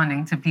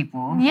responding to people,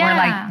 or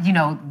like, you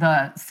know,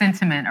 the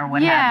sentiment or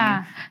what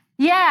have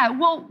you. Yeah,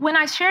 well, when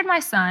I shared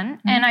my son,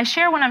 and I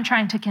share when I'm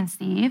trying to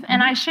conceive,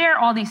 and I share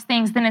all these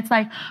things, then it's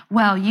like,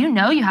 well, you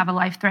know you have a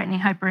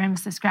life-threatening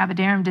hyperemesis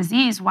gravidarum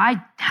disease.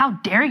 How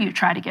dare you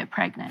try to get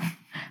pregnant?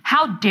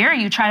 How dare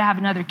you try to have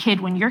another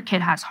kid when your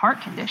kid has heart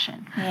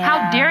condition?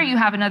 How dare you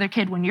have another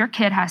kid when your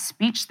kid has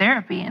speech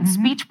therapy and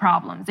speech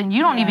problems, and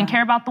you don't even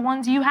care about the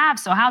ones you have,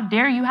 so how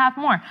dare you have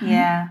more?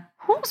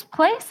 whose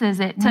place is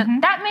it to,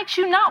 that makes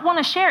you not want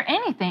to share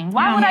anything.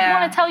 Why would I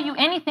want to tell you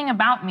anything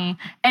about me?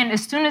 And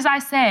as soon as I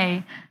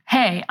say,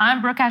 hey,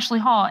 I'm Brooke Ashley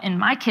Hall and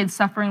my kid's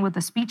suffering with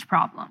a speech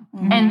problem,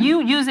 and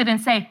you use it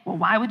and say, well,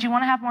 why would you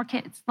want to have more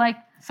kids? Like,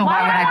 so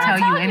why would I tell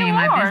you any of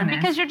my business?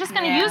 Because you're just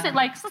going to use it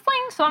like, sling.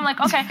 So I'm like,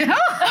 okay. So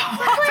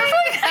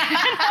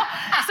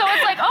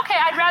it's like, okay,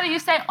 I'd rather you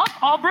say, oh,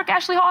 all Brooke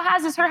Ashley Hall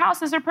has is her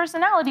house, is her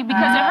personality,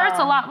 because it hurts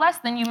a lot less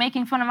than you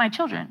making fun of my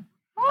children.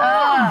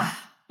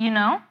 You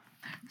know?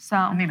 So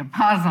I need to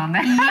pause on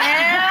that.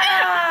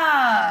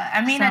 Yeah.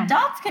 I mean,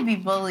 adults can be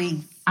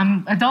bullies.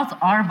 Adults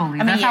are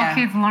bullies. That's how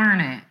kids learn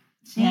it.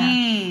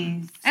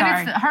 Jeez.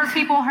 And it's hurt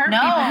people hurt people.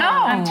 No,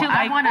 I'm too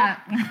I want to.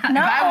 If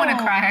I want to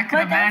cry, I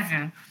can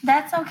imagine.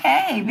 That's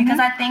okay, because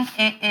I think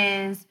it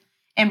is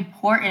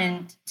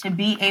important to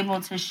be able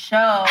to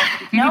show.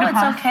 It's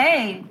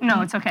okay.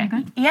 No, it's okay.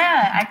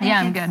 Yeah, I think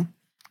I'm good.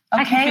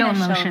 Okay, I can feel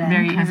emotion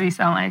very easy,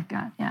 so like,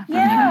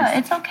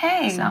 it's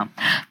okay. So,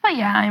 but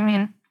yeah, I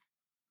mean,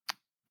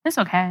 it's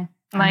okay.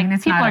 Like,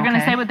 it's people are going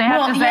to say what they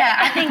have to say. Yeah,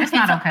 I think it's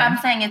not okay. I'm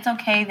saying it's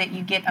okay that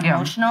you get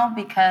emotional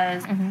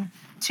because,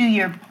 to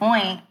your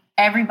point,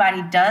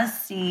 everybody does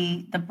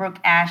see the Brooke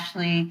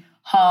Ashley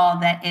Hall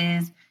that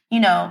is,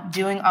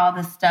 doing all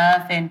the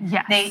stuff, and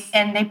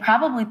they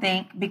probably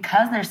think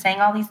because they're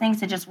saying all these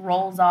things, it just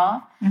rolls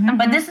off.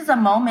 But this is a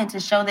moment to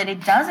show that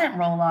it doesn't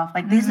roll off.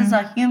 Like, this is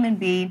a human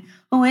being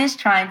who is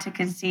trying to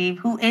conceive,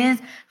 who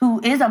is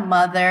a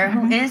mother,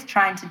 who is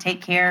trying to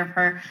take care of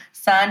her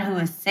son who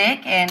is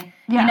sick, and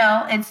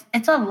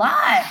it's a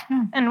lot.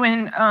 And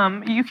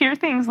when you hear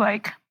things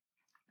like,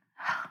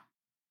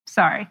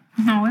 sorry,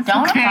 don't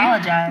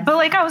apologize. But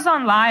like, I was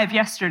on live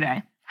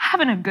yesterday,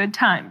 having a good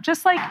time,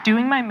 just like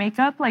doing my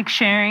makeup, like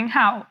sharing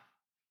how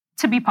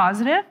to be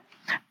positive.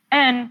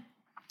 And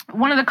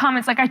one of the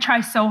comments, like, I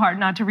try so hard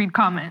not to read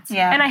comments.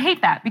 Yeah. And I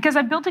hate that because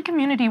I built a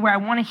community where I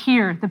want to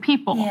hear the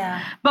people.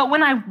 Yeah. But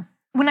when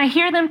I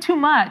hear them too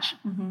much,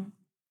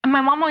 and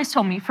my mom always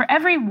told me, for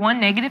every one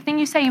negative thing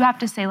you say, you have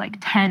to say like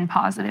 10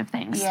 positive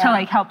things to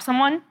like help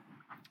someone.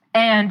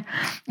 And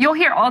you'll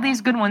hear all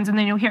these good ones, and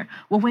then you'll hear,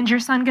 well, when's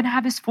your son going to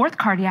have his 4th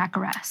cardiac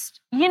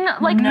arrest?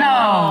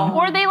 No.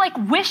 Or they like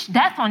wish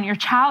death on your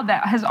child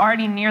that has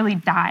already nearly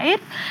died.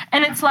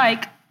 And it's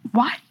like,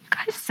 why do you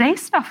guys say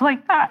stuff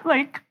like that?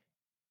 Like,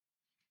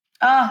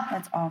 oh,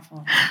 that's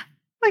awful.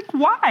 Like,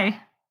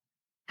 why?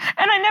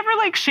 And I never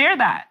like share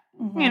that,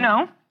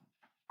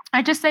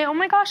 I just say, oh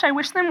my gosh, I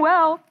wish them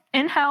well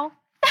in hell.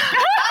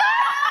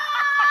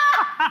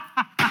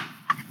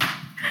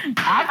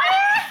 I've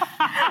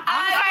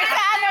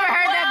never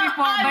heard that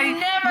before, but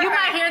you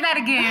might hear that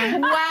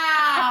again.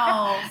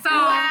 Wow. So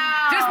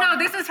just know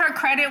this is her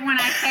credit when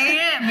I say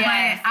it, but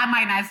I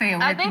might not say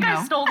it. I think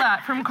I stole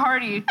that from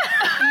Cardi.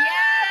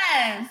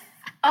 Yes.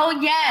 Oh,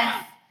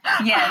 yes.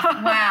 Yes.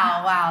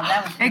 Wow.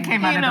 That was it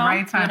came out at the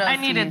right time. I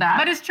needed that.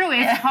 But it's true.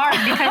 It's hard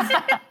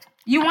because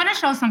you want to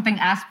show something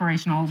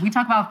aspirational. We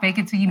talk about fake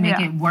it till you make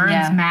it.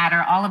 Words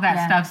matter. All of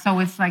that stuff. So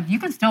it's like you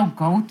can still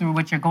go through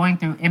what you're going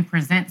through and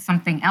present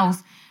something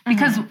else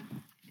because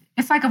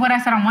it's like what I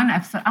said on one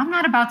episode. I'm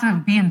not about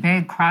to be in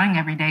bed crying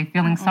every day,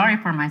 feeling sorry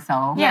for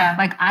myself. Yeah.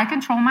 Like, I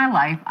control my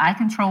life. I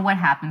control what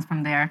happens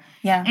from there.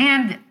 Yeah.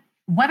 And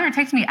whether it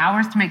takes me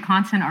hours to make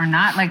content or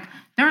not, like,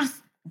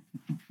 there's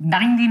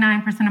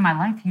 99% of my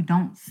life you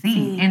don't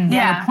see in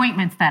the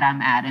appointments that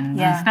I'm at and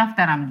the stuff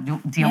that I'm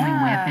dealing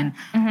with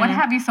and what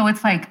have you. So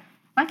it's like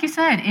you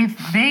said, if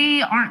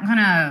they aren't going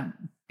to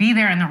be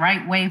there in the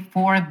right way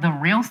for the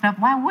real stuff,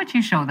 why would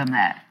you show them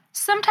that?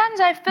 Sometimes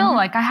I feel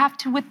like I have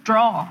to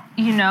withdraw,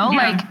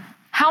 like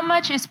how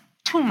much is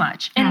too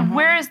much and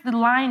where is the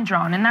line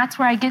drawn? And that's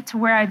where I get to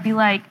where I'd be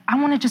like, I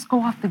want to just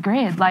go off the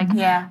grid. Like,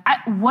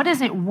 what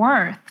is it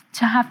worth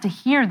to have to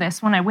hear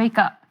this when I wake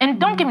up? And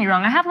don't get me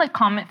wrong, I have like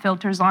comment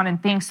filters on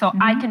and things so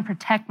I can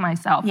protect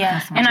myself.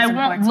 Yes, and I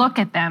won't look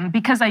at them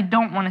because I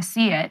don't want to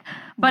see it.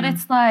 But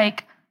it's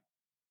like,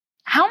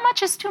 how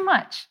much is too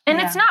much? And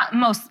it's not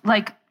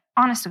like,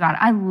 honest to God,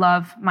 I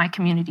love my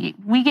community.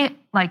 We get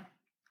like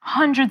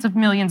hundreds of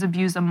millions of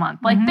views a month.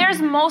 Like there's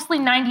mostly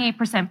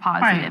 98%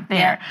 positive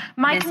there. Yeah.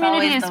 My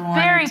community is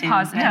very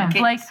positive.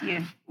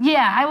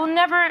 I will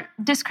never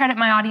discredit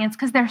my audience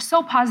because they're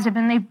so positive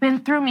and they've been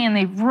through me and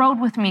they've rode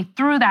with me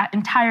through that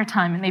entire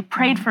time and they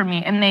prayed for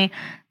me and they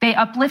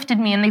uplifted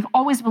me and they've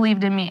always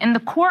believed in me. And the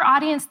core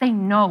audience, they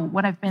know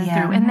what I've been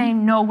through and they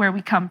know where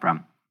we come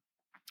from.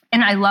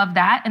 And I love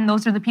that. And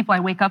those are the people I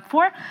wake up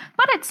for.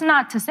 But it's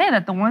not to say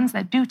that the ones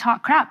that do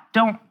talk crap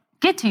don't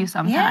get to you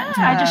sometimes.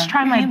 I just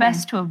try my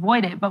best to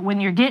avoid it. But when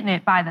you're getting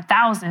it by the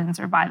thousands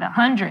or by the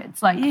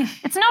hundreds, like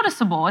it's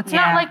noticeable. It's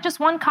not like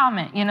just one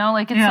comment,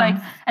 like it's like,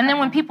 and then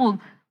when people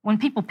when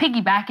people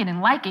piggyback it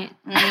and like it.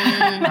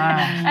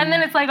 And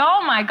then it's like,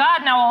 oh my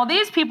God, now all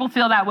these people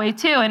feel that way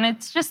too. And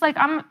it's just like,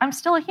 I'm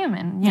still a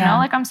human, you know,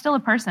 like I'm still a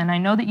person. I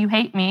know that you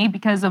hate me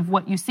because of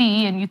what you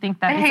see and you think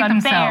that it's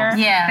unfair.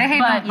 Yeah, they hate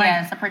but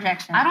it's a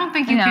projection. I don't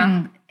think you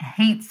can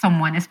hate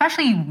someone,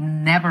 especially you've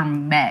never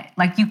met.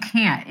 Like you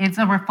can't. It's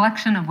a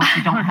reflection of what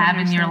you don't have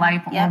in your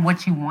life or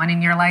what you want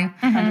in your life.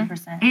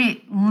 100%.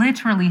 It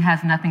literally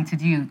has nothing to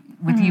do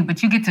with you,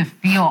 but you get to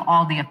feel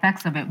all the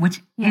effects of it,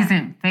 which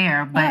isn't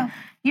fair. But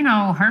you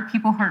know, hurt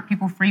people,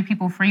 free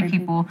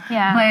people.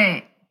 Yeah.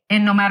 But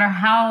and no matter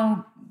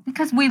how,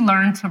 because we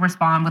learn to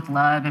respond with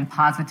love and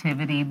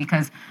positivity,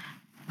 because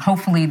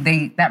hopefully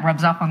that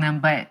rubs off on them.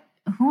 But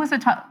who was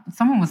it?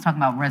 Someone was talking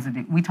about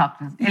residue. We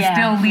talked. It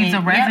still leaves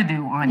a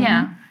residue on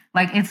you.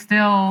 Like it's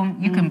still,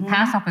 you can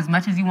pass off as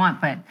much as you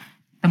want, but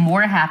the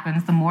more it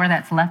happens, the more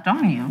that's left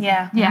on you.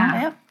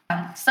 Yeah.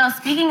 So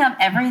speaking of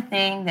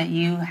everything that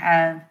you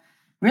have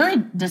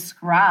really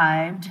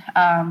described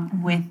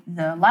with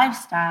the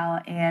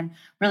lifestyle and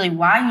really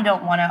why you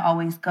don't want to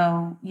always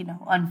go, you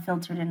know,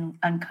 unfiltered and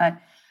uncut,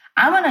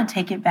 I want to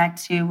take it back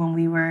to when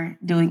we were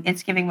doing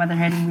It's Giving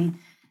Motherhood and we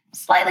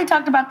slightly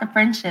talked about the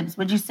friendships.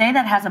 Would you say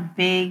that has a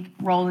big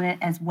role in it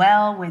as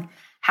well with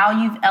how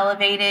you've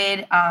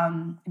elevated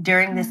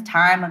during this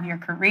time of your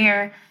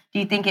career? Do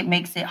you think it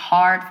makes it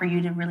hard for you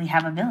to really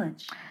have a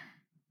village?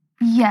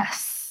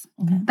 Yes,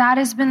 that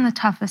has been the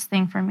toughest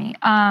thing for me.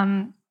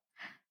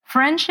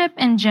 Friendship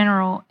in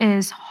general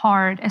is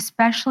hard,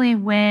 especially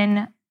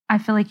when I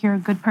feel like you're a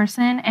good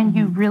person and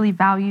you really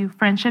value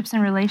friendships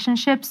and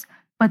relationships,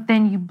 but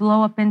then you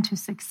blow up into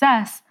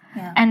success.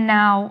 And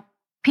now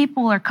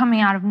people are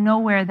coming out of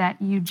nowhere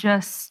that you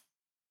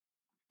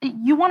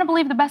want to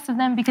believe the best of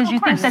them because you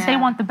think that they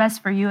want the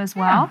best for you as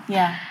well.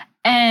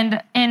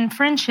 And in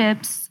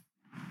friendships,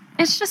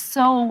 it's just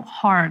so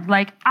hard.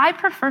 Like, I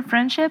prefer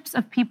friendships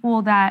of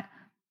people that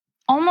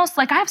almost,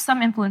 like, I have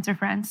some influencer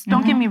friends,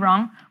 don't get me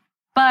wrong,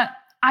 but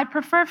I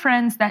prefer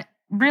friends that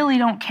really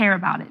don't care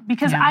about it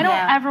because I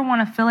don't ever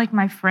want to feel like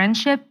my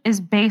friendship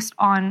is based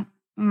on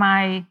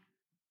my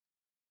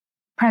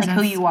presence.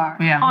 Like who you are.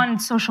 On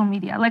social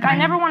media. Like, I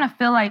never want to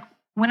feel like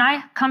when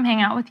I come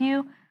hang out with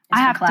you, I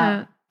have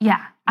to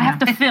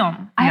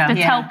film. I have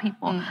to tell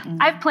people.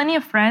 I have plenty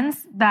of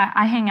friends that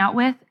I hang out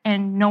with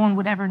and no one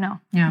would ever know.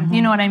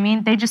 You know what I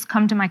mean? They just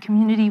come to my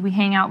community. We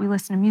hang out. We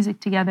listen to music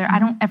together. I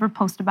don't ever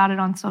post about it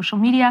on social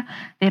media.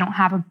 They don't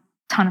have a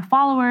ton of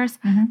followers.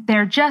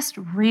 They're just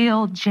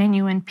real,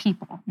 genuine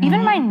people.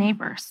 Even my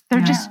neighbors, they're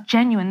just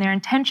genuine. Their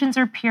intentions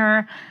are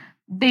pure.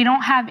 They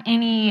don't have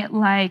any,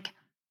 like,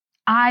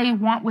 I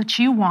want what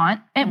you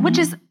want, which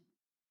is,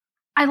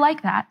 I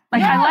like that.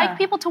 Like, I like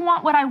people to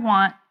want what I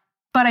want,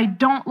 but I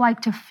don't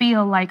like to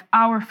feel like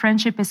our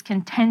friendship is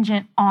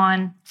contingent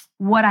on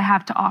what I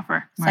have to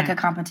offer. It's like a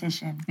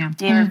competition.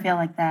 Do you ever feel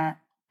like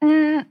that?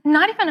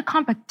 Not even a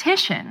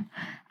competition.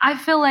 I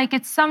feel like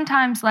it's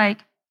sometimes like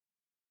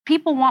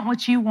people want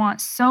what you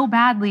want so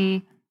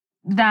badly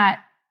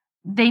that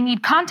they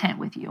need content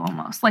with you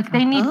almost. Like,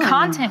 they need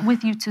content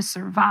with you to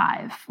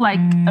survive. Like,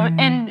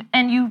 and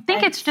you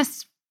think it's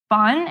just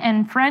fun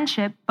and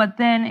friendship, but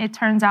then it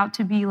turns out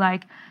to be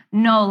like,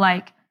 no,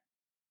 like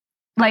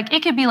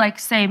it could be like,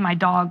 say my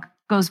dog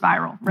goes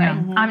viral, right?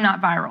 I'm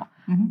not viral,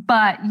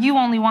 but you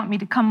only want me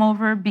to come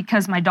over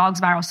because my dog's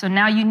viral. So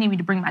now you need me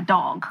to bring my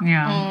dog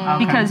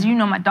because you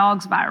know my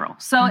dog's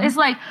viral. So it's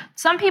like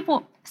some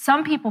people,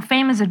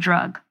 fame is a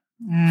drug.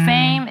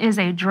 Fame is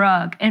a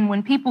drug. And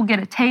when people get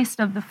a taste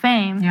of the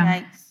fame,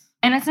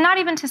 and it's not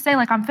even to say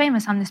like I'm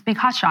famous, I'm this big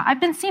hotshot. I've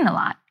been seen a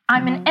lot.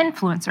 I'm an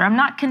influencer. I'm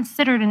not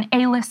considered an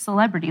A-list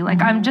celebrity.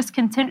 Like, I'm just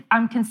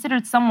I'm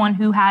considered someone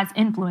who has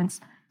influence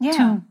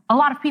to a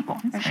lot of people.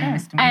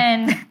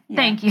 And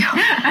thank you.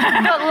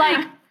 But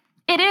like,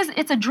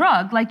 it's a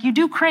drug. Like, you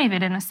do crave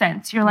it in a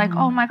sense. You're like,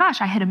 oh my gosh,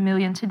 I hit 1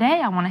 million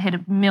today. I want to hit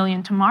 1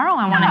 million tomorrow.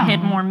 I want to hit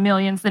more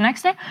millions the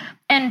next day.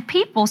 And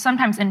people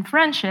sometimes in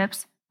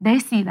friendships, they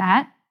see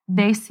that.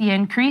 They see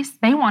increase.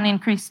 They want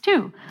increase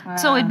too.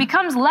 So it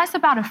becomes less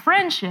about a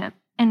friendship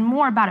and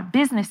more about a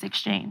business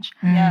exchange.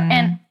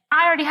 And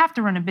I already have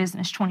to run a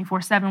business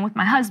 24/7 with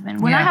my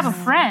husband. When I have a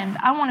friend,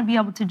 I want to be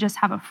able to just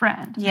have a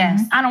friend.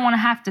 I don't want to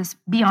have to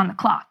be on the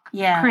clock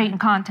creating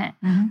content.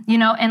 You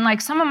know, and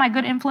like some of my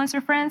good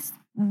influencer friends,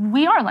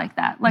 we are like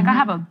that. Like, I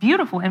have a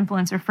beautiful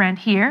influencer friend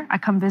here. I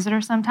come visit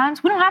her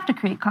sometimes. We don't have to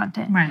create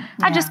content.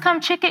 I just come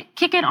kick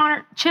it on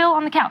her, chill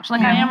on the couch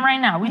like I am right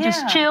now. We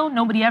just chill.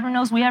 Nobody ever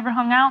knows we ever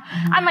hung out.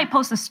 I might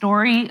post a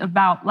story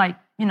about, like,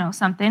 you know,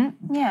 something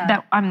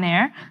that I'm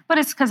there, but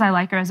it's because I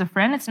like her as a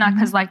friend. It's not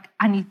because like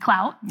I need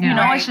clout. You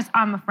know, it's just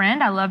I'm a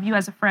friend. I love you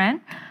as a friend.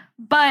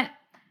 But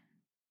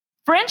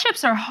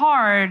friendships are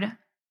hard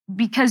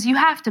because you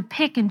have to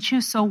pick and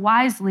choose so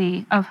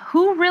wisely of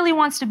who really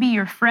wants to be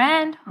your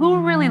friend,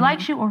 who really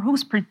likes you, or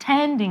who's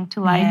pretending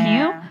to like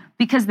you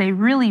because they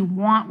really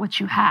want what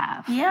you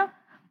have.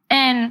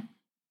 And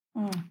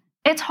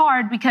it's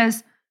hard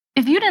because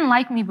if you didn't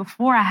like me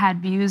before I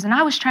had views and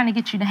I was trying to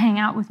get you to hang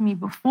out with me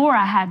before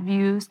I had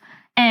views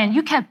and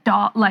you kept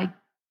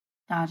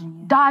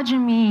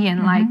dodging me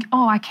and like,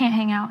 oh, I can't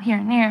hang out here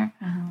and there.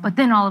 But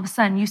then all of a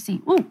sudden you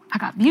see, ooh, I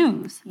got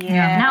views.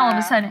 Yeah. Now all of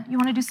a sudden you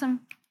want to do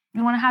some,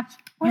 you want to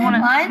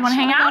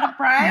hang out?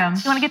 Yeah.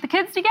 You want to get the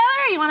kids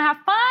together? You want to have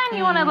fun?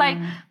 You want to like,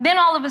 then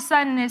all of a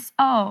sudden it's,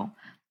 oh,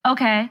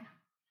 okay.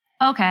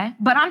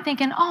 But I'm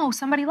thinking, oh,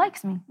 somebody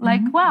likes me.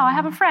 Like, wow, I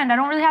have a friend. I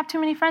don't really have too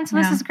many friends, so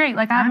this is great.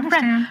 Like, I have a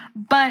friend.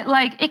 But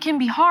like, it can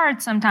be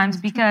hard sometimes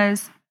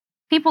because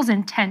people's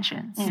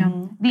intentions.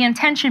 The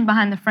intention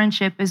behind the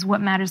friendship is what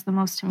matters the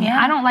most to me.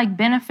 I don't like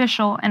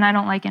beneficial and I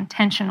don't like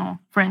intentional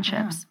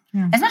friendships.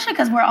 Especially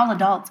because we're all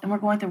adults and we're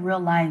going through real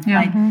life.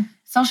 Like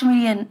social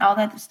media and all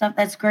that stuff,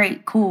 that's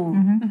great, cool,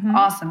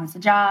 awesome. It's a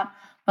job.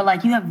 But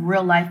like you have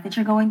real life that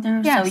you're going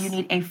through. So you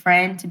need a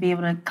friend to be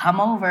able to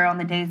come over on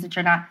the days that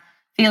you're not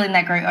feeling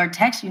that great or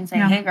text you and say,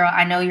 hey girl,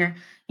 I know you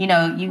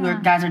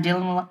guys are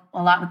dealing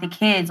a lot with the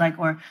kids, like,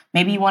 or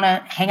maybe you want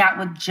to hang out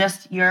with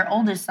just your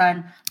oldest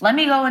son. Let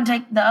me go and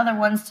take the other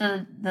ones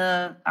to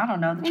the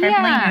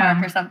trampoline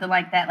park or something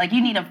like that. Like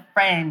you need a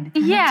friend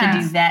to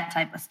do that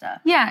type of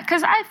stuff. Yeah,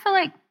 because I feel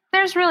like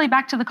there's really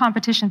back to the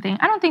competition thing.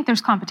 I don't think there's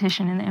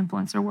competition in the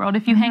influencer world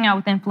if you hang out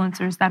with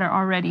influencers that are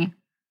already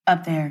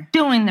up there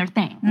doing their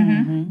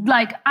thing.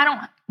 Like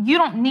you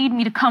don't need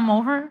me to come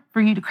over for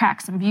you to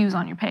crack some views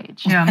on your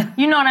page. Yeah.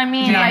 You know what I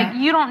mean? Like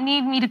you don't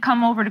need me to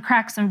come over to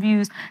crack some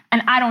views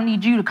and I don't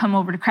need you to come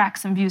over to crack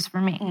some views for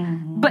me.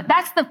 But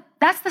that's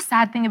the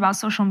sad thing about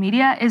social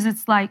media is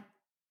it's like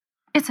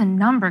it's a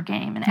number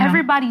game and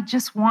everybody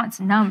just wants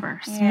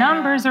numbers.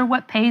 Numbers are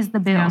what pays the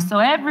bills. So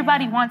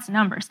everybody wants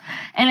numbers.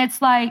 And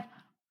it's like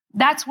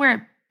that's where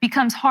it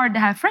becomes hard to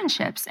have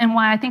friendships and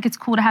why I think it's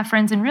cool to have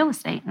friends in real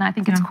estate. And I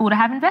think it's cool to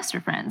have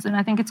investor friends. And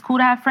I think it's cool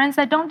to have friends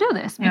that don't do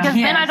this because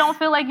then I don't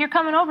feel like you're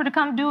coming over to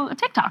come do a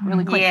TikTok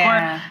really quick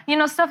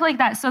or, stuff like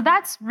that. So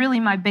that's really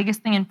my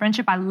biggest thing in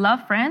friendship. I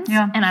love friends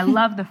and I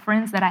love the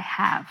friends that I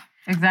have.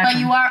 Exactly. But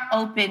you are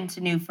open to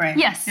new friends.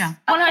 Yes. Yeah.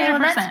 100%. Well,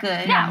 that's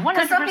good. Yeah, 100%.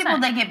 Because some people,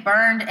 they get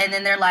burned and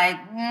then they're like,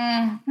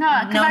 no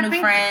new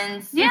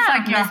friends. Yeah. It's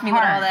like your heart. With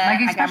all that.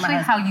 Like especially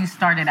how you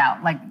started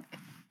out. Like,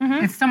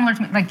 it's similar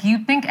to me. Like,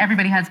 you think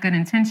everybody has good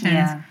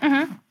intentions.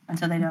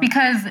 Until they don't.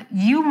 Because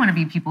you want to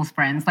be people's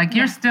friends. Like,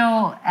 you're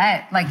still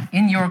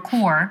in your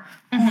core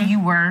who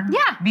you were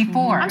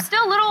before. I'm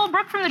still little old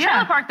Brooke from the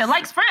trailer park that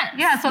likes friends.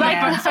 Yeah,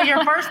 so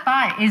your first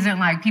thought isn't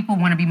like, people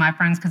want to be my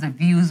friends because of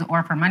views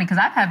or for money. Because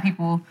I've had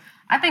people,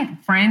 I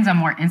think friends are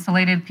more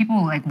insulated.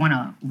 People, like, want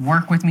to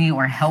work with me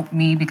or help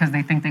me because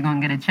they think they're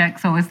going to get a check.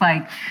 So it's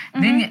like,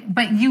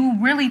 but you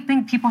really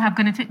think people have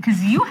good intentions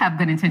because you have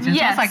good intentions.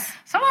 Yes. So it's like,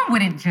 someone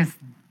wouldn't just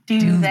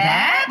do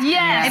that.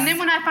 Yes. And then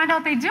when I find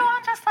out they do,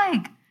 I'm just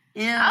like,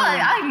 ew.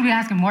 I'll even be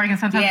asking Morgan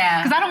sometimes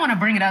because I don't want to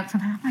bring it up.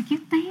 Sometimes I'm like, you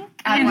think?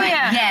 I'm like,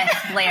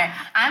 yes, Blair.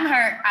 I'm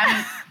her.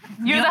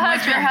 You're the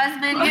husband. Your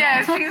husband?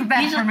 Yeah, she's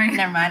that for me.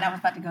 Never mind. I was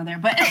about to go there,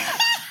 but.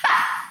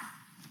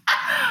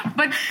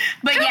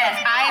 But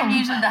yes, I am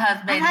usually the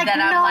husband that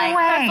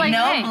I'm like,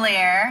 no,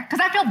 Blair. Because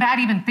I feel bad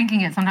even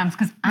thinking it sometimes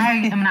because I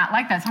am not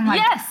like that. So I'm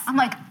like, I'm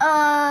like,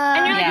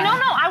 and you're like, no,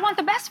 I want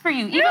the best for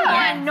you. Even though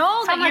I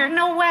know that you're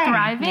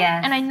thriving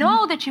and I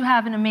know that you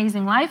have an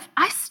amazing life,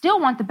 I still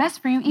want the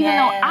best for you, even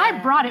though I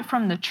brought it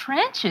from the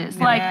trenches.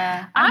 Like,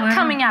 I'm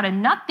coming out of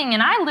nothing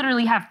and I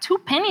literally have 2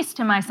 pennies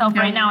to myself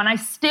right now and I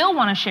still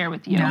want to share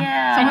with you.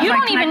 Yeah. So and you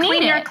don't even need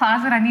clean your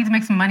closet. I need to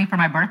make some money for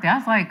my birthday. I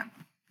was like,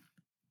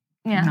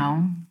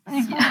 no.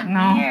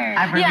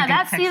 I really get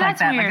texts like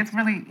that. Weird. Like, it's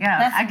really,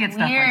 I get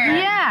stuff like that.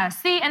 Yeah,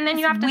 see, and then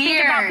you have to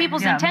think about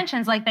people's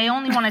intentions. Like, they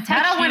only want to text you.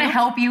 I don't want to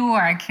help you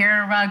or I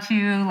care about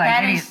you. Like,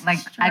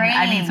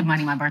 I need some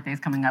money. My birthday's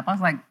coming up. I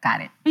was like,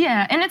 got it.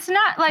 Yeah, and it's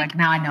not like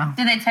now I know.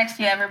 Did they text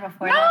you ever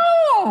before?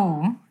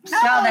 No,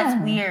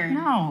 that's weird.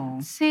 No.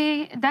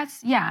 See,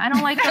 I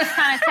don't like those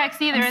kind of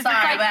texts either. I'm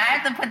sorry, but I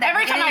have to put that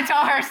every time I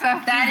tell her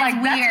stuff. That is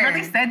like, weird. That's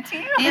really said to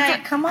you. Yeah,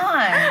 like, come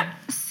on.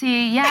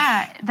 See,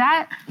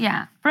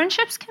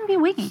 friendships can be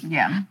weak.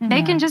 Yeah.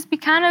 They can just be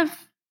kind of,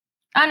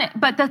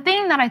 but the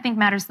thing that I think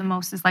matters the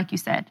most is, like you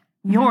said,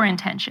 your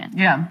intention.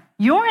 Yeah.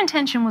 Your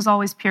intention was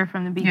always pure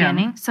from the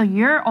beginning, so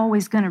you're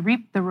always going to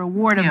reap the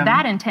reward of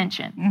that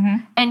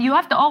intention. And you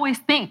have to always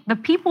think, the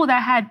people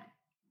that had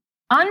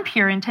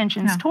unpure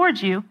intentions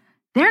towards you,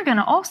 they're going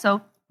to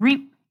also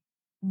reap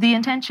the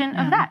intention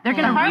of that. They're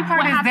going to reap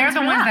what happens. They're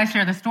the ones that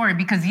share the story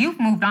because you've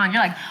moved on.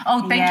 You're like,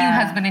 oh, thank you,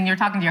 husband, and you're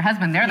talking to your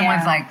husband. They're the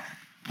ones like,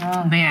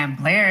 oh man,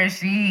 Blair,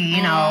 she,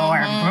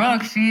 or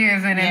Brooke, she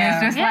isn't. And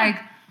it's just like,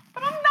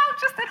 but I'm not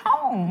just at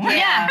home.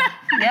 Yeah.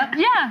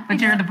 But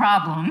you're the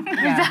problem.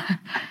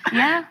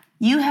 Yeah.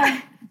 You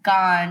have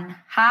gone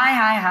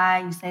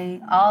high. You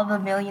say all the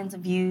millions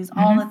of views,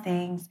 all the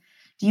things.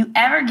 Do you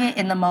ever get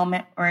in the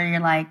moment where you're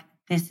like,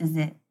 this is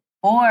it?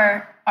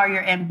 Or are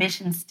your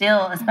ambitions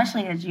still,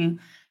 especially as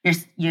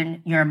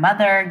you're a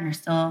mother, you're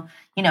still,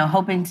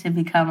 hoping to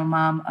become a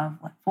mom of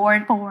four,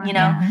 I want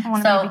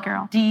a baby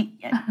girl.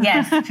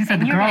 Yes. She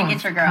said the you're girl going to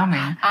get your girl.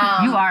 Coming.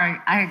 You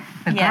are,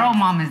 the girl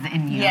mom is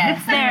in you. Yes,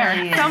 it's there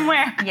really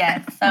somewhere.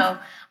 Yes. So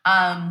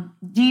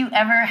do you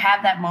ever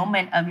have that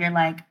moment of you're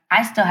like,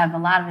 I still have a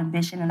lot of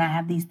ambition and I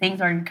have these things,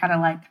 or you're kind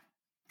of like,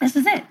 this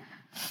is it.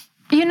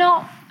 You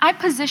know, I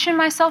position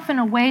myself in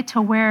a way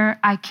to where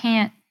I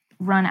can't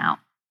run out,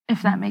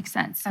 if that makes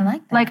sense. I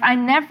like that. Like, I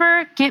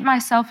never get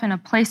myself in a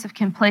place of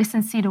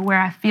complacency to where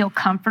I feel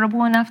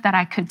comfortable enough that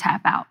I could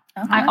tap out.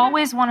 Okay. I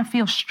always want to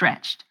feel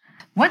stretched.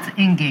 What's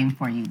in game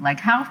for you? Like,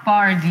 how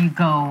far do you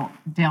go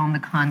down the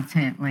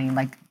content lane?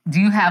 Like, do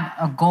you have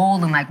a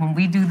goal and like, when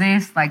we do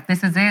this, like,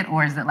 this is it?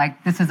 Or is it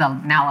like, this is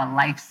now a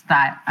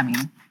lifestyle? I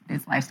mean,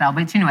 it's lifestyle,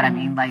 but you know what I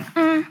mean? Like,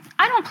 I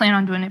don't plan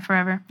on doing it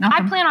forever. Okay.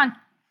 I plan on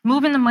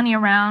moving the money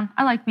around.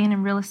 I like being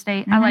in real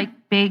estate. I like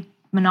big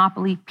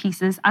monopoly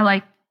pieces. I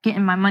like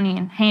getting my money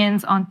in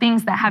hands on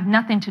things that have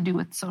nothing to do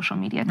with social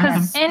media.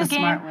 Because in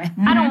game,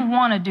 I don't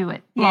want to do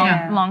it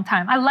long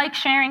time. I like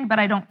sharing, but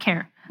I don't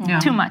care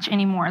too much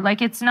anymore.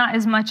 Like, it's not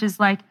as much as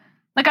like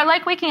I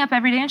like waking up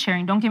every day and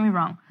sharing, don't get me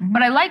wrong.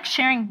 But I like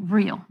sharing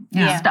real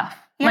stuff.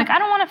 Yeah. Like, I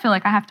don't want to feel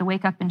like I have to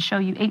wake up and show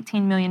you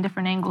 18 million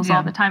different angles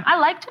all the time. I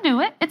like to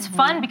do it. It's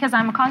fun because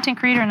I'm a content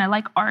creator and I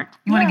like art.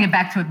 You want to get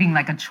back to it being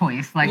like a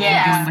choice. Like, doing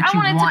what you want to do.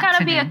 I want it to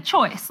kind of be a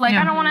choice. Like,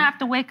 I don't want to have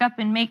to wake up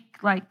and make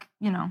it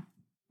do what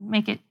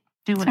it has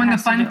to do. When the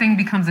fun thing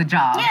becomes a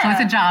job. So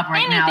it's a job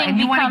right now. And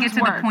you want to get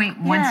to the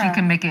point once you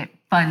can make it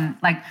fun,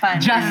 like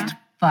just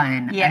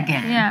fun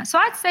again. Yeah. So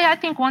I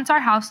think once our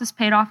house is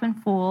paid off in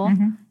full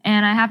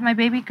and I have my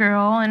baby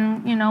girl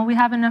and, we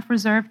have enough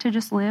reserve to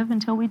just live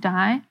until we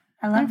die,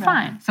 then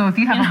fine. So if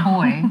you have a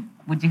boy,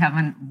 would you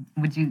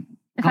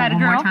if go I had a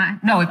one girl? more time?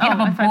 No, if you have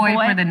a boy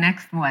for the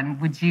next one,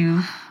 would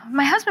you?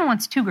 My husband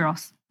wants 2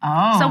 girls.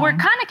 Oh. So we're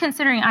kind of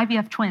considering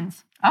IVF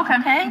twins.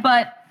 Okay.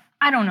 But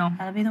I don't know.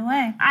 That'll be the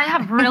way. I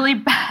have really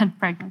bad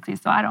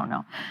pregnancies, so I don't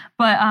know.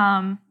 But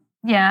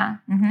yeah.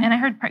 And I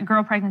heard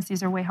girl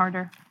pregnancies are way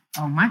harder.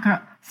 Oh, my girl.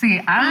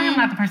 See, I am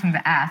not the person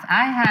to ask.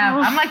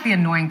 I'm like the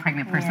annoying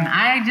pregnant person.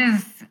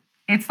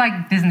 It's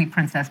like Disney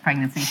princess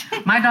pregnancy.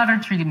 My daughter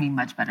treated me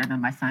much better than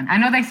my son. I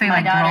know they say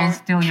like girls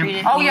steal your...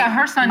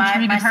 her son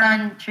treated her... My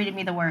son treated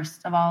me the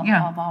worst of all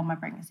my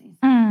pregnancies.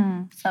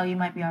 So you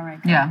might be all right.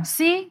 Yeah.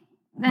 See?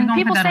 And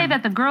people say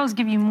that the girls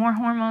give you more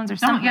hormones or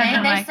something.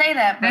 They say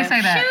that. They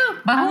say that.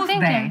 Shoot. But who's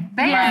they?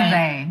 They are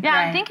they. Yeah,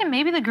 I'm thinking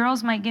maybe the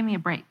girls might give me a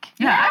break.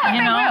 Yeah, I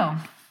think they will.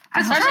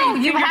 It's true.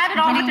 You had it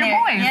all with your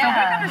boys, so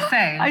we're going to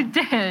say. I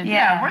did.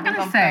 Yeah, we're going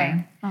to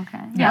say. Okay.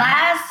 Yeah.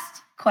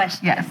 Last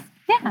question. Yes.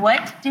 Yeah.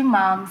 What do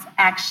moms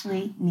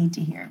actually need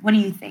to hear? What do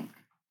you think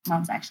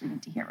moms actually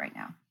need to hear right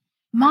now?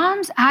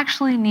 Moms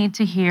actually need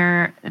to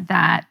hear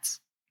that,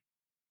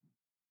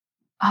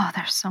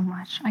 there's so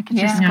much. I could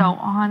just go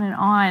on and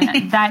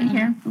on. That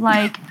you're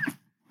like,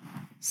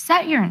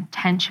 set your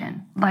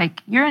intention.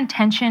 Like, your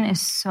intention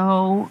is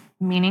so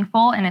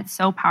meaningful and it's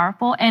so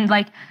powerful. And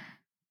like,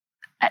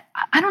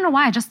 I don't know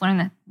why I just learned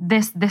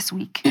that this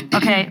week,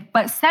 okay?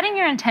 But setting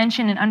your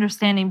intention and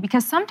understanding,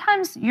 because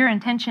sometimes your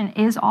intention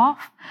is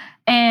off.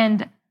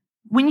 And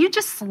when you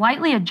just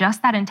slightly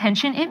adjust that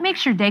intention, it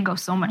makes your day go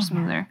so much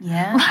smoother.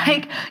 Yeah.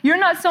 Like, you're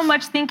not so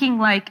much thinking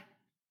like,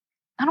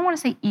 I don't want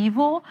to say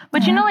evil,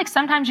 but like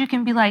sometimes you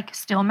can be like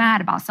still mad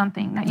about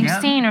something that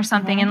you've seen or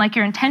something and like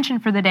your intention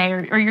for the day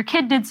or your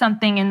kid did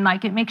something and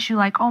like it makes you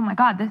like, oh my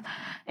God.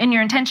 And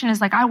your intention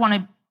is like, I want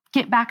to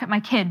get back at my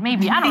kid.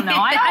 Maybe. I don't know.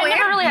 I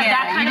never really had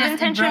that kind of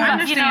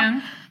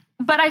intention.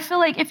 But I feel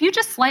like if you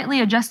just slightly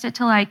adjust it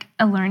to like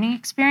a learning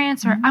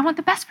experience or I want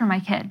the best for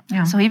my kid.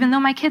 Yeah. So even though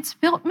my kid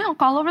spilled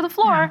milk all over the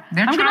floor,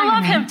 I'm going to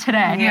love him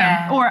today.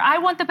 Yeah. Or I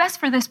want the best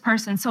for this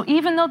person. So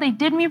even though they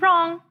did me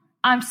wrong,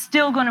 I'm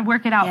still going to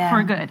work it out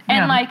for good.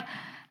 And like,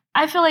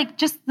 I feel like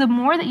just the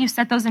more that you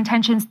set those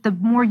intentions, the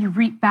more you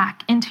reap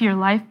back into your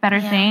life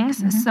better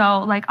things. So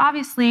like,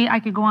 obviously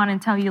I could go on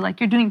and tell you like,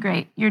 you're doing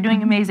great, you're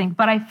doing amazing.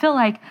 But I feel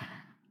like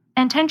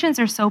intentions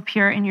are so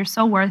pure and you're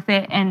so worth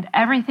it. And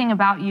everything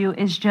about you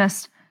is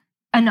just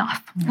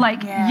enough.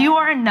 Like you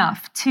are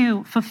enough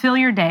to fulfill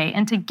your day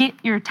and to get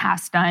your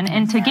tasks done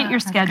and to get your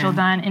schedule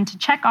done and to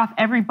check off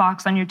every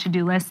box on your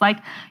to-do list. Like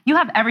you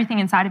have everything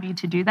inside of you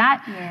to do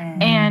that.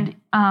 And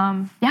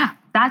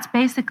that's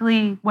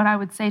basically what I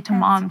would say to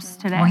moms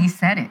today. Well, you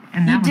said it.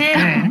 And that was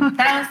good.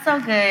 That was so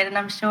good. And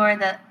I'm sure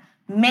that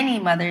many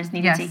mothers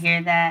needed to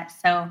hear that.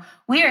 So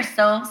we are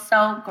so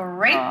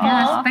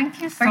grateful.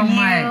 Thank you for so you.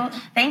 much.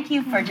 Thank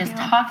you for just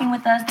talking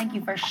with us. Thank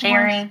you for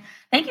sharing.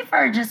 Thank you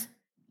for just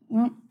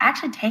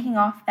actually taking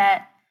off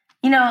that,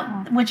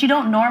 what you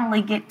don't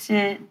normally get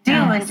to do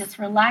and just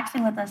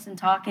relaxing with us and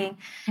talking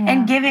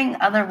and giving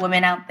other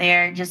women out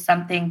there just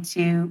something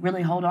to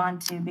really hold on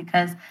to.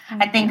 Because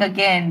I think,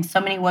 again, so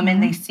many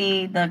women, they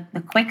see the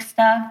quick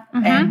stuff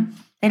and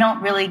they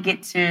don't really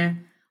get to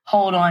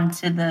hold on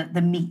to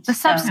the meat. The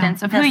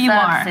substance of who you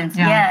are.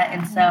 Yeah.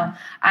 And so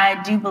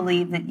I do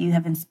believe that you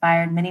have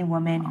inspired many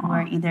women who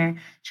are either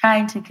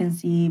trying to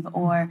conceive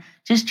or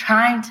just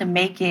trying to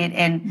make it.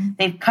 And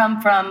they've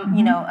come from,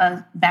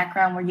 a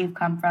background where you've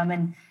come from.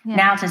 And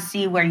now to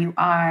see where you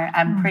are,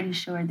 I'm pretty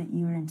sure that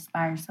you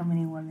inspire so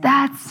many women.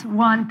 That's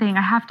one thing.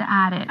 I have to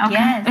add it. Okay.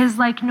 Yes. Is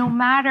like no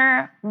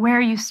matter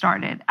where you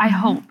started, I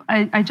hope.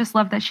 I just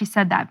love that she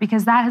said that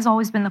because that has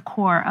always been the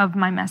core of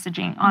my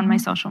messaging on my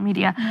social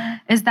media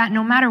is is that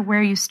no matter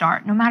where you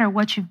start, no matter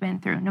what you've been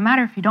through, no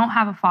matter if you don't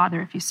have a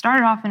father, if you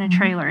started off in a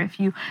trailer, if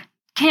you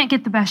can't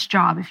get the best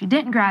job, if you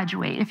didn't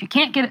graduate, if you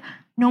can't get it,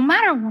 no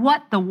matter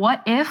what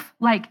if,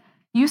 like,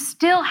 you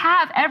still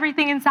have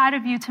everything inside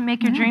of you to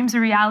make your dreams a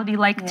reality,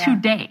 like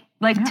today.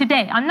 Like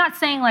today. I'm not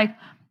saying like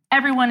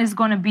everyone is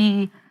going to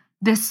be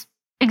this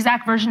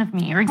exact version of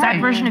me or exact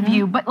version of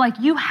you, but like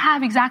you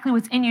have exactly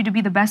what's in you to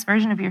be the best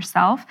version of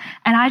yourself.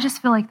 And I just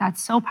feel like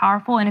that's so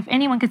powerful. And if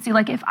anyone could see,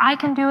 like, if I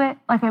can do it,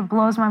 like, it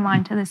blows my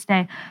mind to this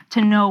day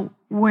to know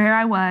where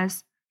I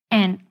was.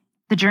 And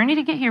the journey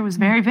to get here was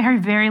very, very,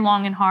 very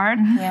long and hard.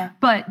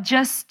 But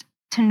just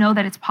to know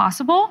that it's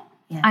possible,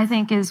 I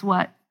think is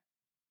what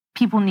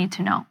people need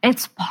to know.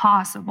 It's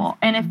possible.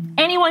 And if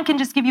anyone can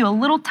just give you a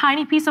little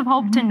tiny piece of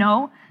hope to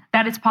know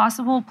that it's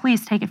possible,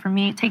 please take it from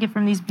me. Take it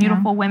from these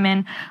beautiful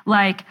women.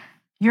 Like,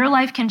 your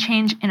life can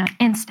change in an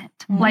instant.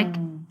 Like,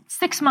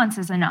 6 months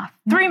is enough.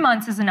 3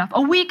 months is enough.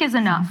 A week is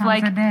enough.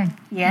 Sometimes like a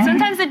day.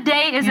 Sometimes a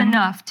day is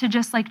enough to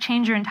just like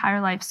change your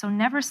entire life. So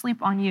never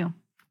sleep on you.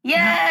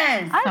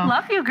 Yes. I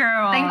love you,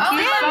 girls. Thank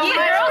you so much.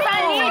 Girls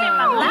I need in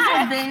my life. This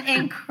has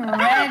been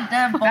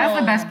incredible. That's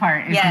the best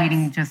part, is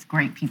meeting just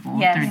great people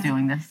through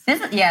doing this.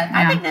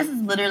 I think this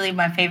is literally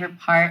my favorite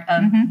part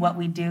of what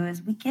we do,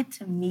 is we get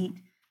to meet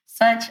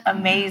such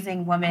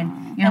amazing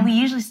women, and we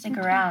usually stick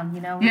around,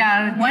 you know?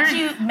 Once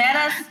you met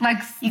us, like,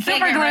 you super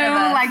can't get rid of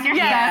glue, us. like, you're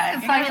stuck.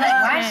 It's like,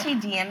 why is she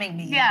DMing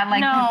me? Yeah,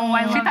 like, no,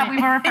 she thought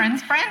we were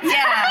friends.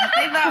 Yeah,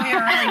 they thought we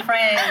were really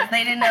friends.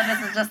 They didn't know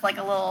this was just like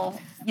a little,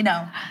 you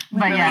know, we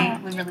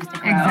really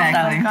stick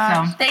around.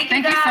 Exactly. So thank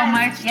you so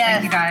much.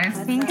 Yes. Thank you, guys.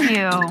 Thank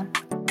you.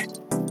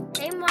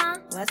 Hey, Mom.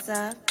 What's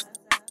up?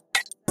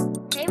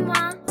 Hey,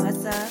 Mom.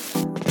 What's up?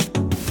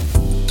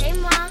 Hey,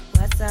 Mom.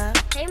 What's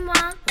up? Hey,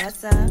 Mom.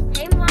 What's up?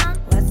 Hey, Mom.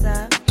 What's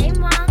up? Hey,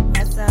 Mom.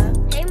 What's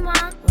up? Hey,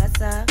 Mom.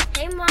 What's up?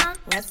 Hey, Mom.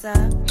 What's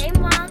up?